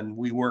grows. And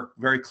we work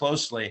very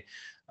closely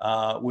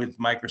with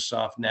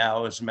Microsoft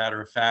now, as a matter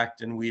of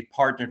fact, and we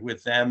partnered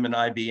with them and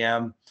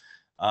IBM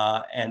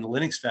and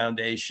Linux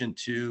Foundation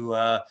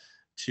to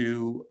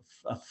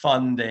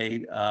fund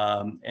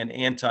an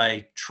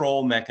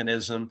anti-troll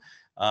mechanism.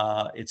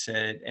 It's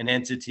an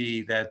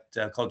entity that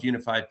called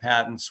Unified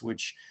Patents,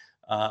 which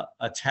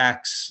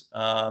attacks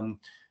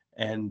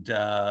and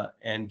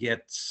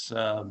gets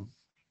the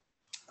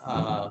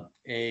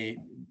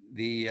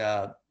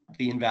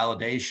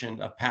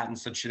invalidation of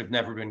patents that should have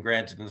never been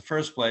granted in the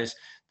first place,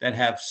 that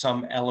have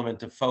some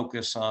element of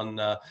focus on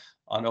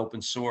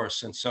open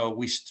source. And so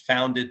we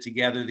founded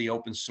together the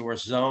open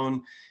source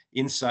zone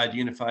inside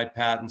Unified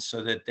Patents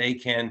so that they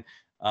can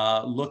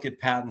look at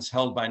patents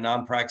held by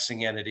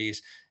non-practicing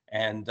entities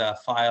and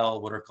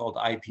file what are called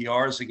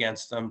IPRs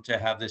against them to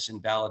have this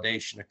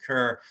invalidation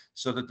occur,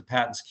 so that the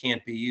patents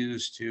can't be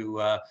used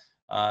to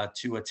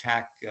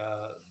attack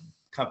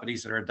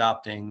companies that are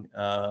adopting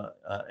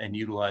and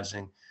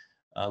utilizing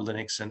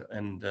Linux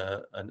and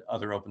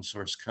other open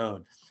source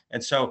code.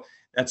 And so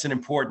that's an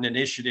important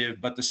initiative,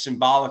 but the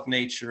symbolic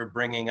nature of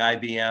bringing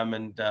IBM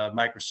and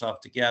Microsoft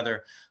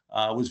together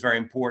was very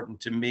important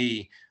to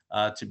me,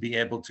 to be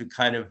able to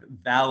kind of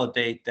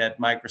validate that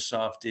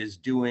Microsoft is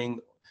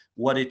doing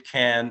what it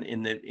can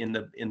in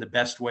the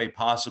best way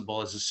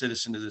possible as a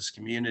citizen of this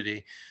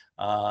community.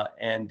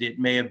 And it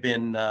may have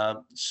been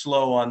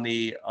slow on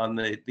the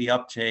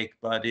uptake,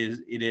 but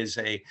it is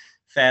a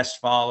fast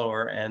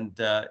follower and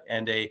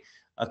a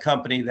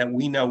company that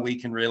we know we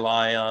can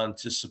rely on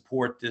to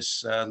support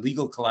this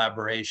legal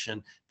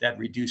collaboration that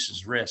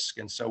reduces risk.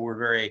 And so we're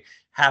very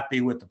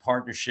happy with the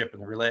partnership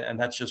and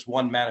that's just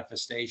one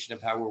manifestation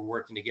of how we're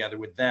working together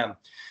with them.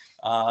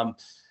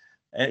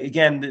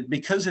 Again,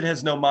 because it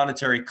has no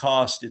monetary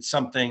cost, it's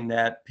something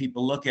that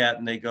people look at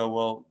and they go,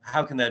 well,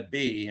 how can that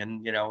be?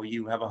 And, you know,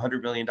 you have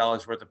 $100 million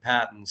worth of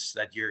patents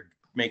that you're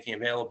making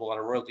available on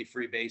a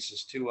royalty-free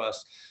basis to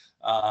us.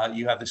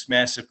 You have this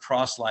massive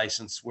cross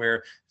license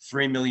where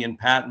 3 million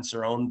patents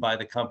are owned by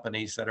the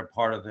companies that are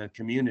part of the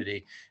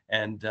community.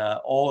 And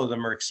all of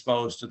them are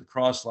exposed to the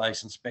cross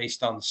license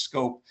based on the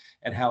scope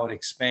and how it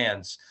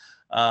expands.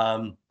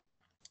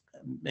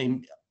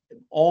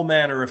 all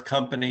manner of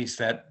companies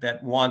that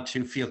want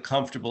to feel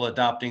comfortable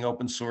adopting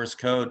open source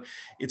code.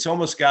 It's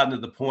almost gotten to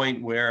the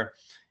point where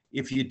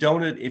if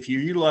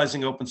you're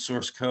utilizing open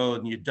source code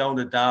and you don't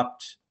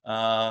adopt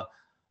the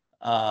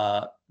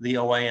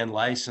OIN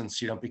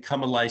license,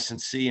 become a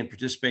licensee and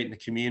participate in the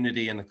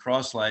community and the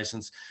cross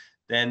license,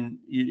 then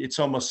it's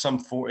almost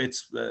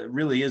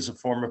really is a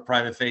form of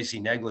prima facie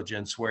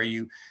negligence, where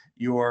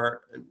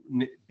you're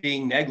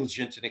being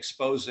negligent in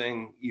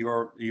exposing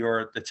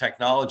the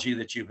technology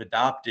that you've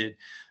adopted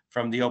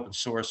from the open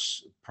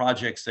source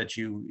projects that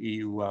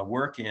you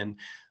work in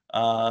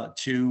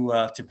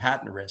to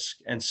patent risk.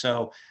 And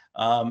so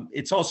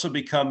it's also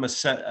become a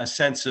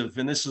sense of,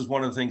 and this is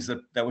one of the things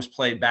that was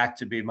played back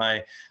to me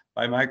by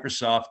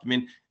Microsoft. I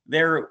mean,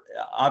 they're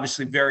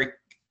obviously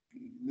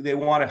they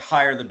want to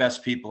hire the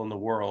best people in the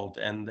world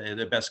and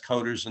the best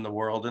coders in the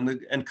world,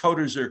 and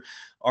coders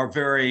are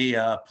very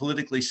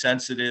politically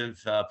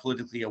sensitive,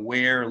 politically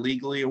aware,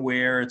 legally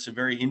aware. It's a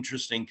very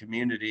interesting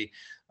community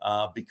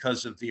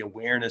because of the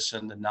awareness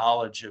and the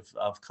knowledge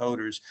of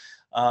coders.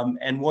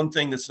 And one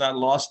thing that's not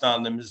lost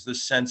on them is the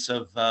sense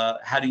of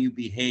how do you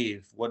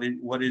behave?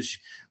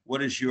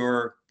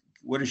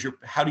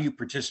 How do you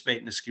participate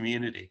in this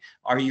community?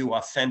 Are you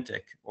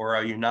authentic or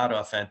are you not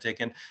authentic?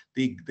 And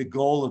the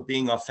goal of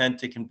being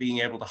authentic and being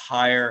able to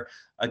hire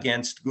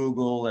against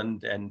Google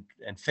and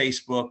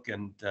Facebook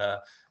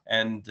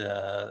and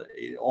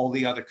all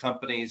the other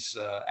companies,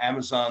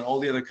 Amazon, all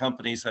the other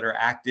companies that are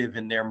active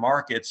in their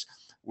markets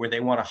where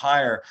they want to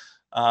hire.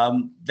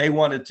 They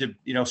wanted to,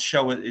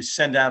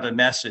 send out a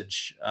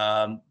message.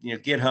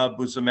 GitHub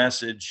was a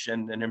message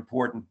and an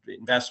important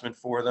investment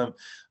for them.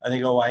 I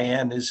think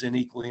OIN is an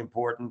equally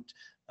important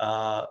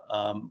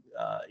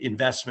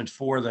investment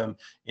for them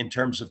in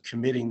terms of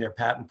committing their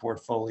patent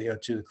portfolio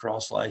to the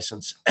cross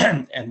license.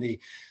 And the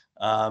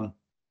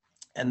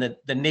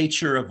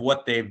nature of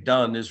what they've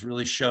done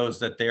really shows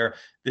that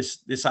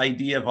this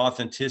idea of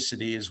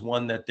authenticity is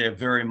one that they're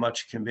very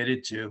much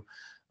committed to.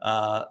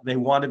 They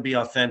want to be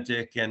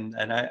authentic, and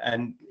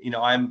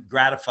I'm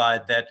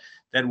gratified that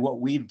what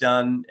we've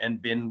done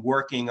and been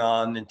working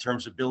on in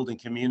terms of building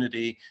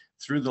community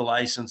through the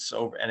license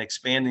and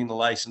expanding the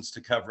license to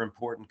cover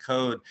important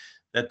code,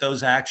 that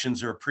those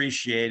actions are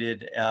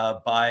appreciated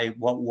by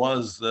what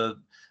was the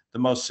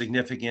most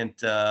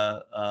significant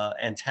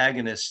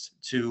antagonist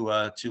to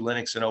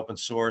Linux and open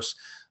source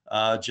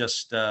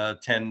just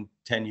 10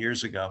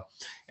 years ago.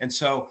 And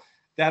so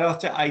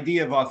that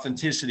idea of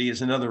authenticity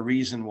is another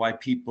reason why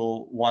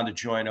people want to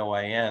join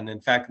OIN. In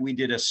fact, we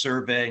did a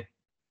survey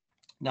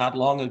not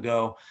long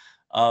ago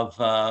of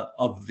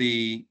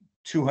the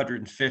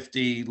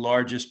 250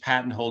 largest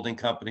patent holding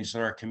companies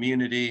in our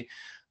community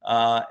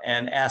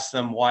and asked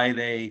them why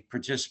they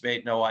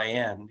participate in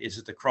OIN. Is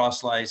it the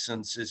cross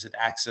license? Is it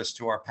access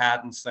to our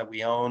patents that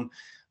we own?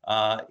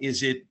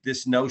 Is it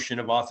this notion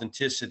of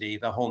authenticity,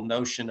 the whole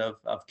notion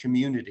of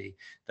community,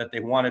 that they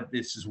wanted?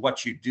 This is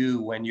what you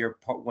do when you're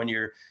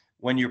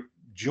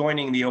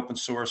joining the open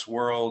source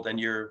world and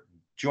you're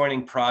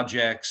joining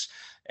projects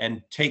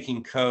and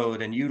taking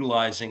code and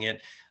utilizing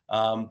it,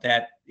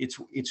 that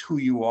it's who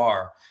you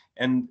are.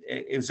 And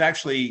it was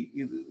actually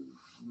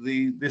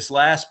this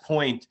last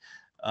point.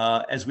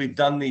 As we've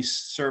done these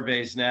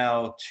surveys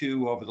now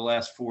over the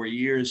last 4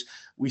 years,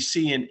 we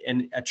see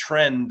a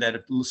trend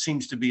that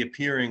seems to be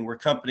appearing where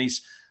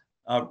companies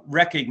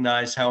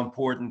recognize how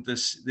important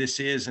this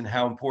is and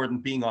how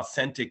important being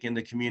authentic in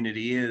the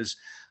community is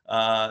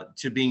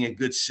to being a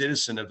good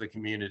citizen of the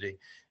community.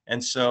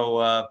 And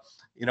so,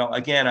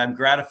 again, I'm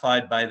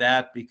gratified by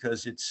that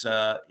because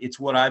it's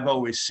what I've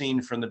always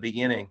seen from the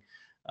beginning,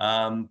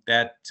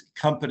 that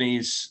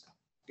companies,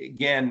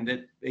 again,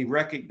 that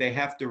they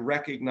have to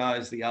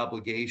recognize the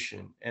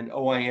obligation, and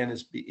OIN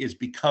is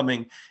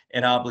becoming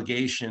an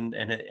obligation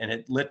and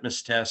a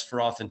litmus test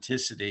for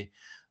authenticity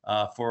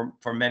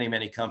for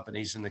many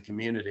companies in the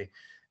community.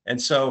 And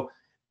so,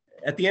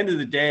 at the end of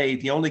the day,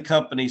 the only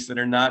companies that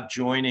are not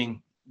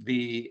joining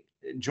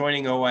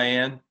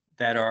OIN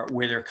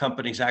where their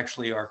companies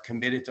actually are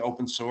committed to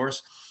open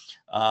source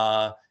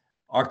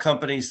are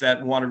companies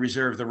that want to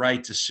reserve the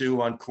right to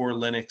sue on core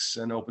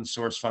Linux and open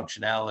source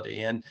functionality.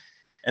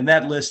 And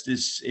that list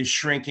is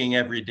shrinking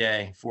every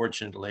day,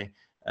 fortunately,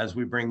 as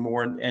we bring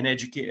more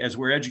as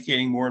we're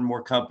educating more and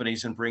more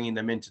companies and bringing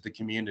them into the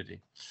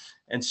community.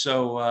 And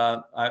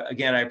so,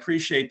 again, I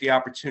appreciate the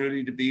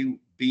opportunity to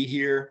be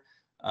here.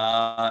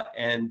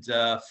 And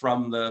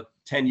from the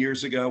 10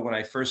 years ago when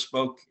I first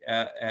spoke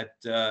at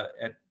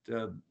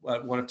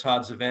one of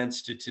Todd's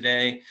events to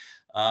today,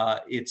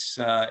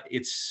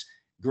 it's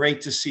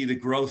great to see the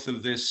growth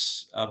of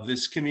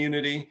this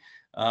community.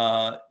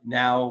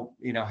 Now,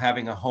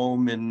 having a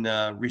home in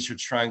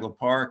Research Triangle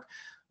Park,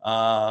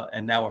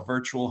 and now a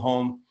virtual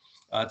home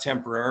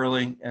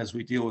temporarily as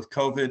we deal with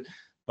COVID.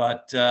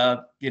 But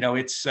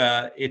it's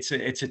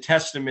a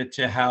testament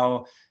to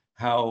how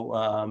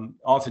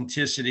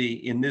authenticity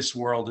in this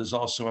world is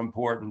also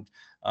important,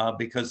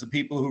 because the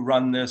people who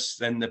run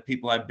this and the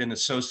people I've been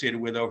associated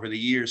with over the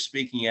years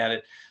speaking at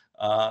it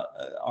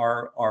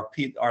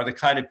are the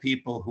kind of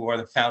people who are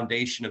the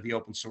foundation of the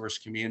open source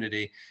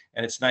community.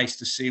 And it's nice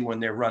to see when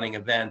they're running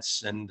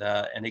events, and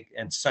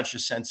such a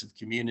sense of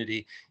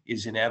community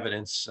is in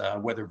evidence,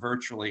 whether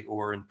virtually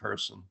or in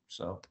person.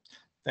 So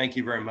thank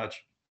you very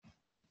much.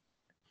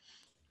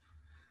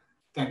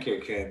 Thank you,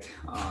 Keith.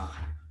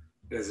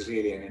 It was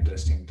really an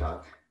interesting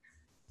talk.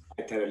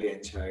 I thoroughly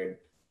enjoyed,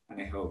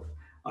 and I hope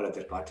all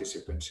other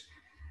participants.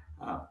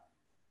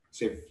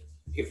 So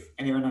if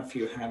any one of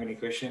you have any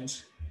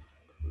questions,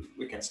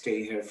 we can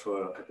stay here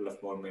for a couple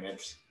of more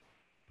minutes.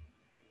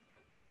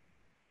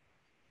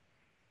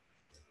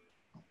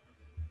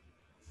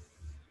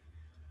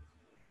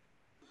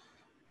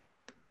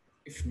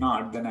 If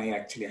not, then I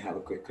actually have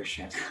a quick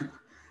question.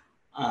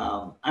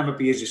 I'm a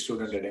PhD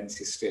student at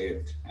NC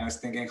State. I was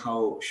thinking,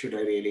 how should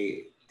I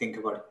really think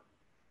about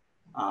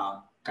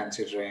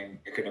considering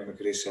academic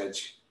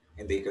research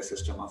in the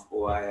ecosystem of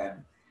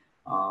OIM,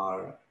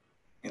 or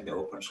in the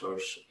open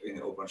source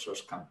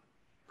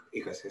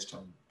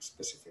ecosystem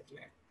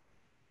specifically?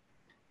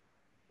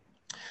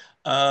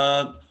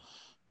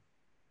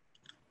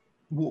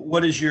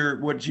 What's your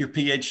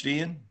PhD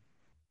in?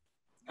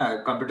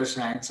 Computer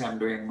science. I'm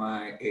doing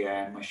my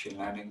AI and machine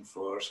learning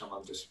for some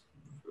of this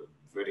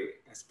very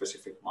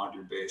specific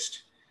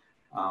model-based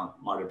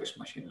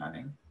machine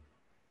learning.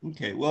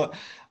 Okay, well,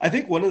 I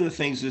think one of the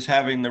things is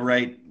having the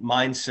right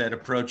mindset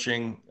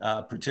approaching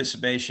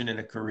participation in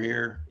a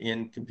career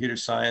in computer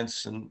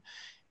science. And,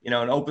 and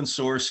open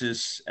source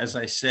is, as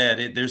I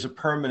said, there's a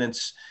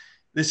permanence.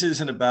 This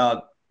isn't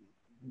about,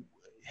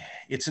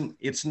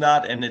 it's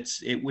not, and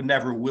it would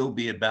never will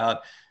be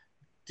about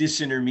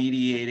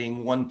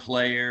disintermediating one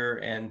player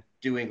and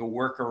doing a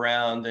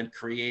workaround and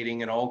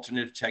creating an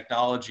alternative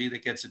technology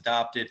that gets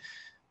adopted.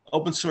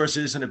 Open source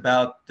isn't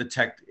about the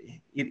tech.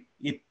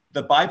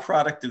 The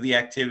byproduct of the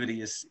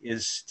activity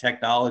is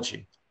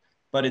technology,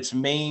 but its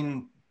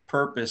main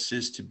purpose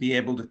is to be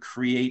able to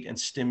create and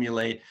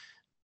stimulate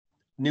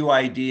new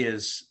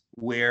ideas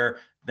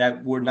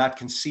that were not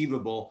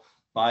conceivable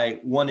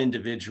by one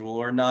individual,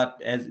 or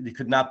they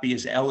could not be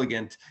as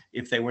elegant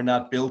if they were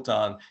not built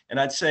on. And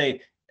I'd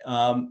say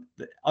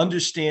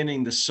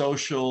understanding the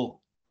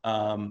social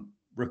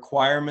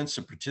requirements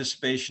of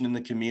participation in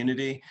the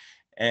community,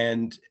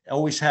 and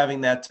always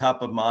having that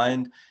top of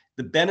mind.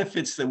 The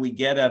benefits that we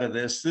get out of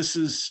this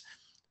is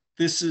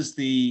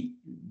the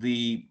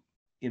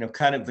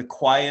kind of the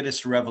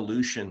quietest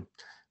revolution,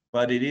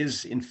 but it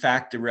is in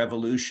fact a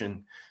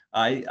revolution.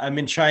 I'm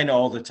in China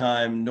all the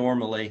time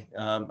normally.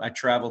 I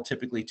travel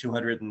typically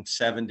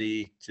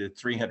 270 to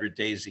 300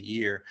 days a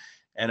year,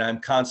 and I'm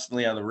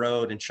constantly on the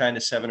road in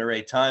China 7 or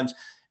 8 times.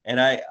 And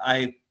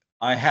I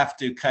have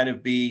to kind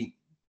of be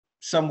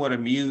somewhat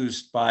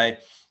amused by,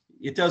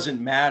 it doesn't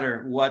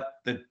matter what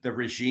the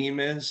regime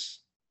is,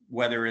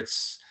 whether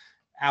it's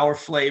our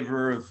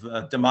flavor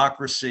of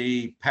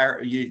democracy,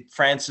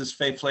 France's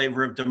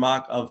flavor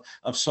of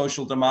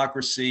social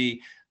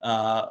democracy,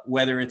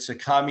 whether it's a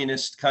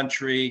communist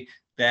country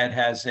that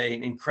has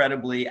an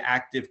incredibly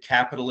active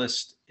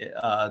capitalist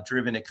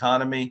driven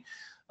economy.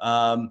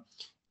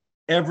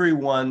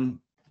 Everyone,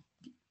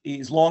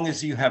 as long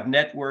as you have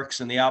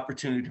networks and the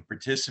opportunity to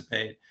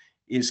participate,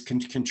 is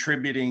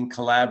contributing,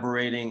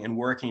 collaborating, and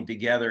working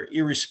together,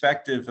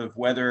 irrespective of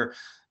whether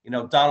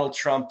Donald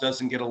Trump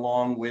doesn't get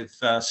along with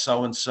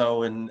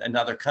so-and-so in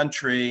another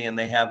country and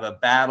they have a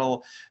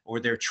battle, or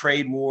their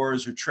trade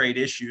wars or trade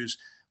issues.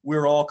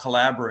 We're all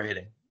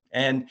collaborating.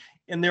 And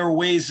there are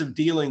ways of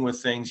dealing with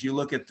things. You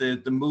look at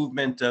the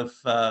movement of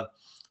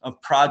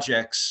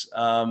projects.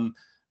 Mike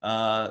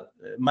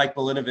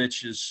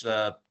Milinovich's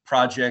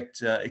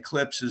project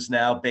Eclipse is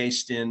now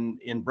based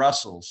in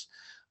Brussels.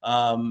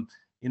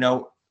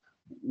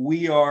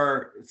 We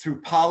are,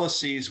 through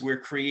policies, we're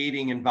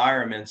creating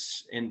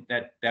environments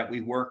that we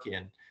work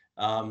in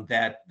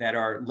that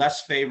are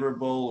less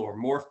favorable or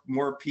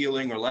more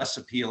appealing or less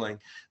appealing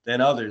than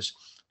others.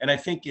 And I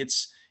think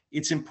it's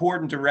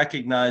important to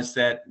recognize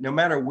that no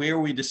matter where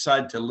we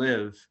decide to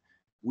live,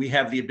 we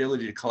have the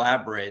ability to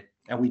collaborate,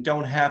 and we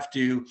don't have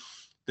to.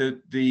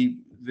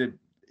 The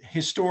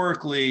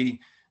historically,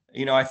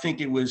 I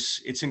think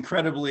it's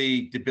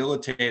incredibly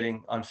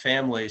debilitating on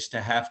families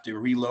to have to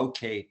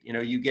relocate.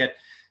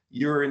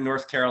 You're in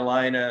North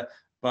Carolina,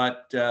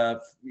 but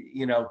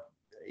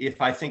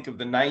if I think of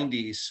the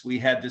 90s, we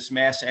had this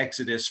mass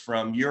exodus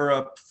from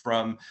Europe,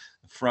 from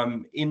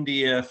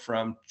India,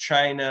 from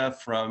China,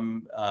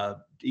 from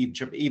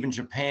even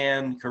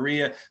Japan,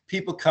 Korea,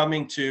 people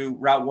coming to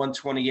Route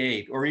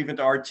 128, or even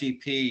to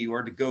RTP,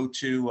 or to go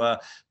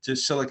to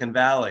Silicon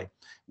Valley,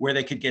 where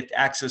they could get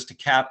access to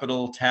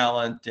capital,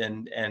 talent,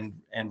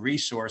 and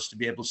resource to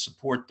be able to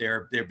support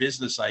their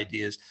business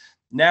ideas.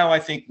 Now I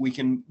think we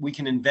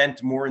can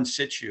invent more in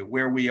situ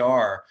where we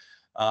are.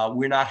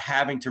 We're not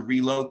having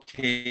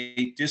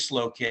to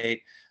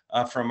dislocate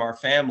from our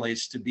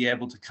families to be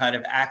able to kind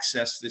of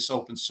access this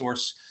open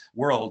source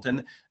world.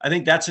 And I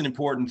think that's an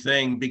important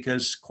thing,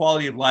 because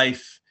quality of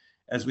life,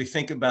 as we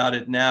think about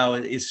it now,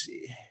 it's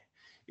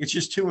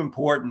just too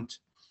important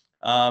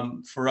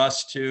for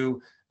us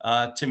to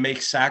to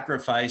make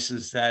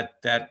sacrifices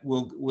that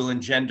will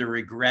engender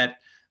regret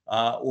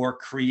or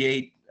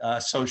create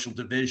social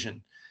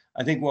division.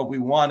 I think what we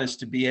want is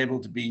to be able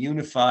to be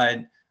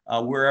unified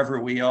wherever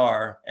we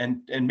are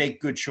and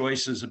make good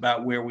choices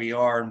about where we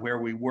are and where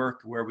we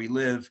work, where we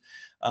live.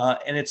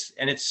 And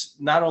it's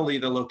not only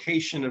the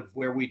location of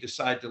where we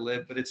decide to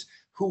live, but it's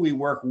who we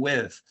work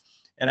with.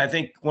 And I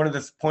think one of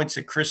the points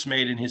that Chris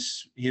made in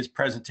his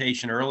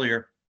presentation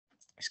earlier,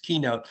 his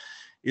keynote,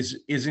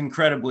 is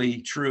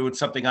incredibly true. It's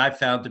something I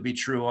found to be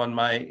true on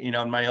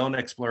my own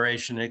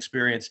exploration and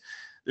experience.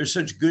 There's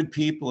such good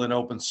people in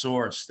open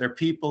source. They're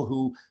people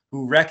who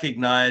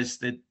recognize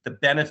that the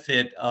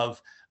benefit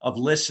of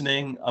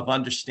listening, of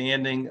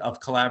understanding, of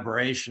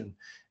collaboration.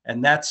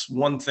 And that's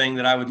one thing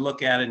that I would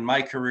look at in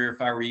my career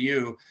if I were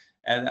you,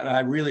 and I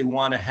really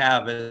want to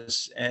have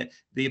is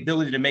the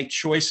ability to make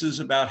choices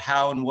about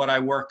how and what I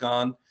work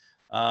on,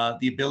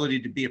 the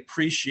ability to be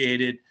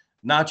appreciated,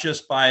 not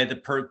just by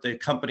the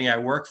company I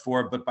work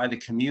for, but by the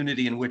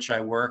community in which I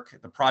work,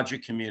 the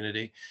project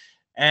community,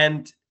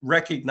 and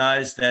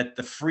recognize that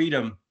the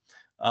freedom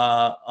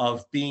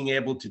of being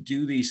able to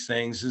do these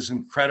things is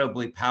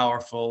incredibly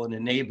powerful and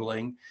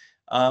enabling.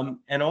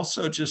 And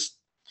also just,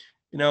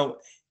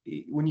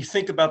 when you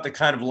think about the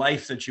kind of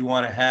life that you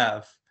want to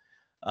have,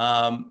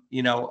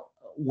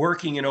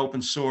 working in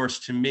open source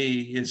to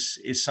me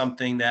is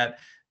something that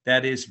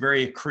is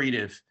very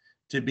accretive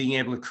to being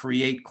able to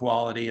create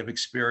quality of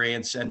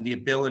experience and the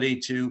ability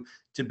to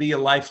be a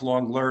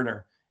lifelong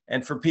learner.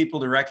 And for people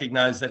to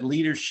recognize that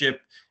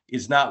leadership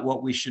is not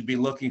what we should be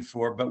looking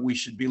for, but we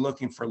should be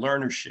looking for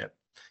learnership.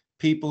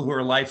 People who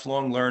are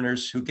lifelong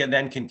learners who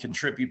can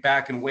contribute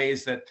back in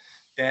ways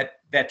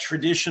that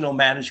traditional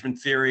management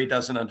theory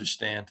doesn't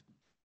understand.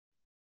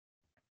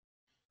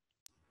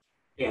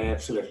 Yeah,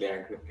 absolutely. I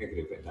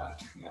agree with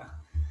that. Yeah.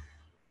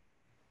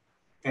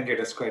 Thank you.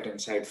 That's quite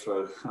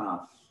insightful.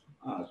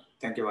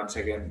 Thank you once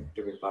again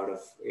to be part of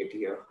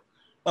ATO.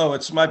 Oh,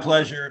 it's my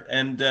pleasure.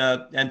 And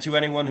to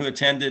anyone who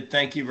attended,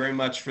 thank you very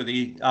much for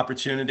the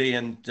opportunity,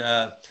 and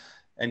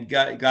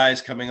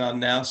guys coming on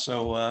now.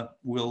 So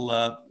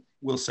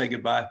we'll say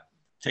goodbye.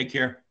 Take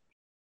care.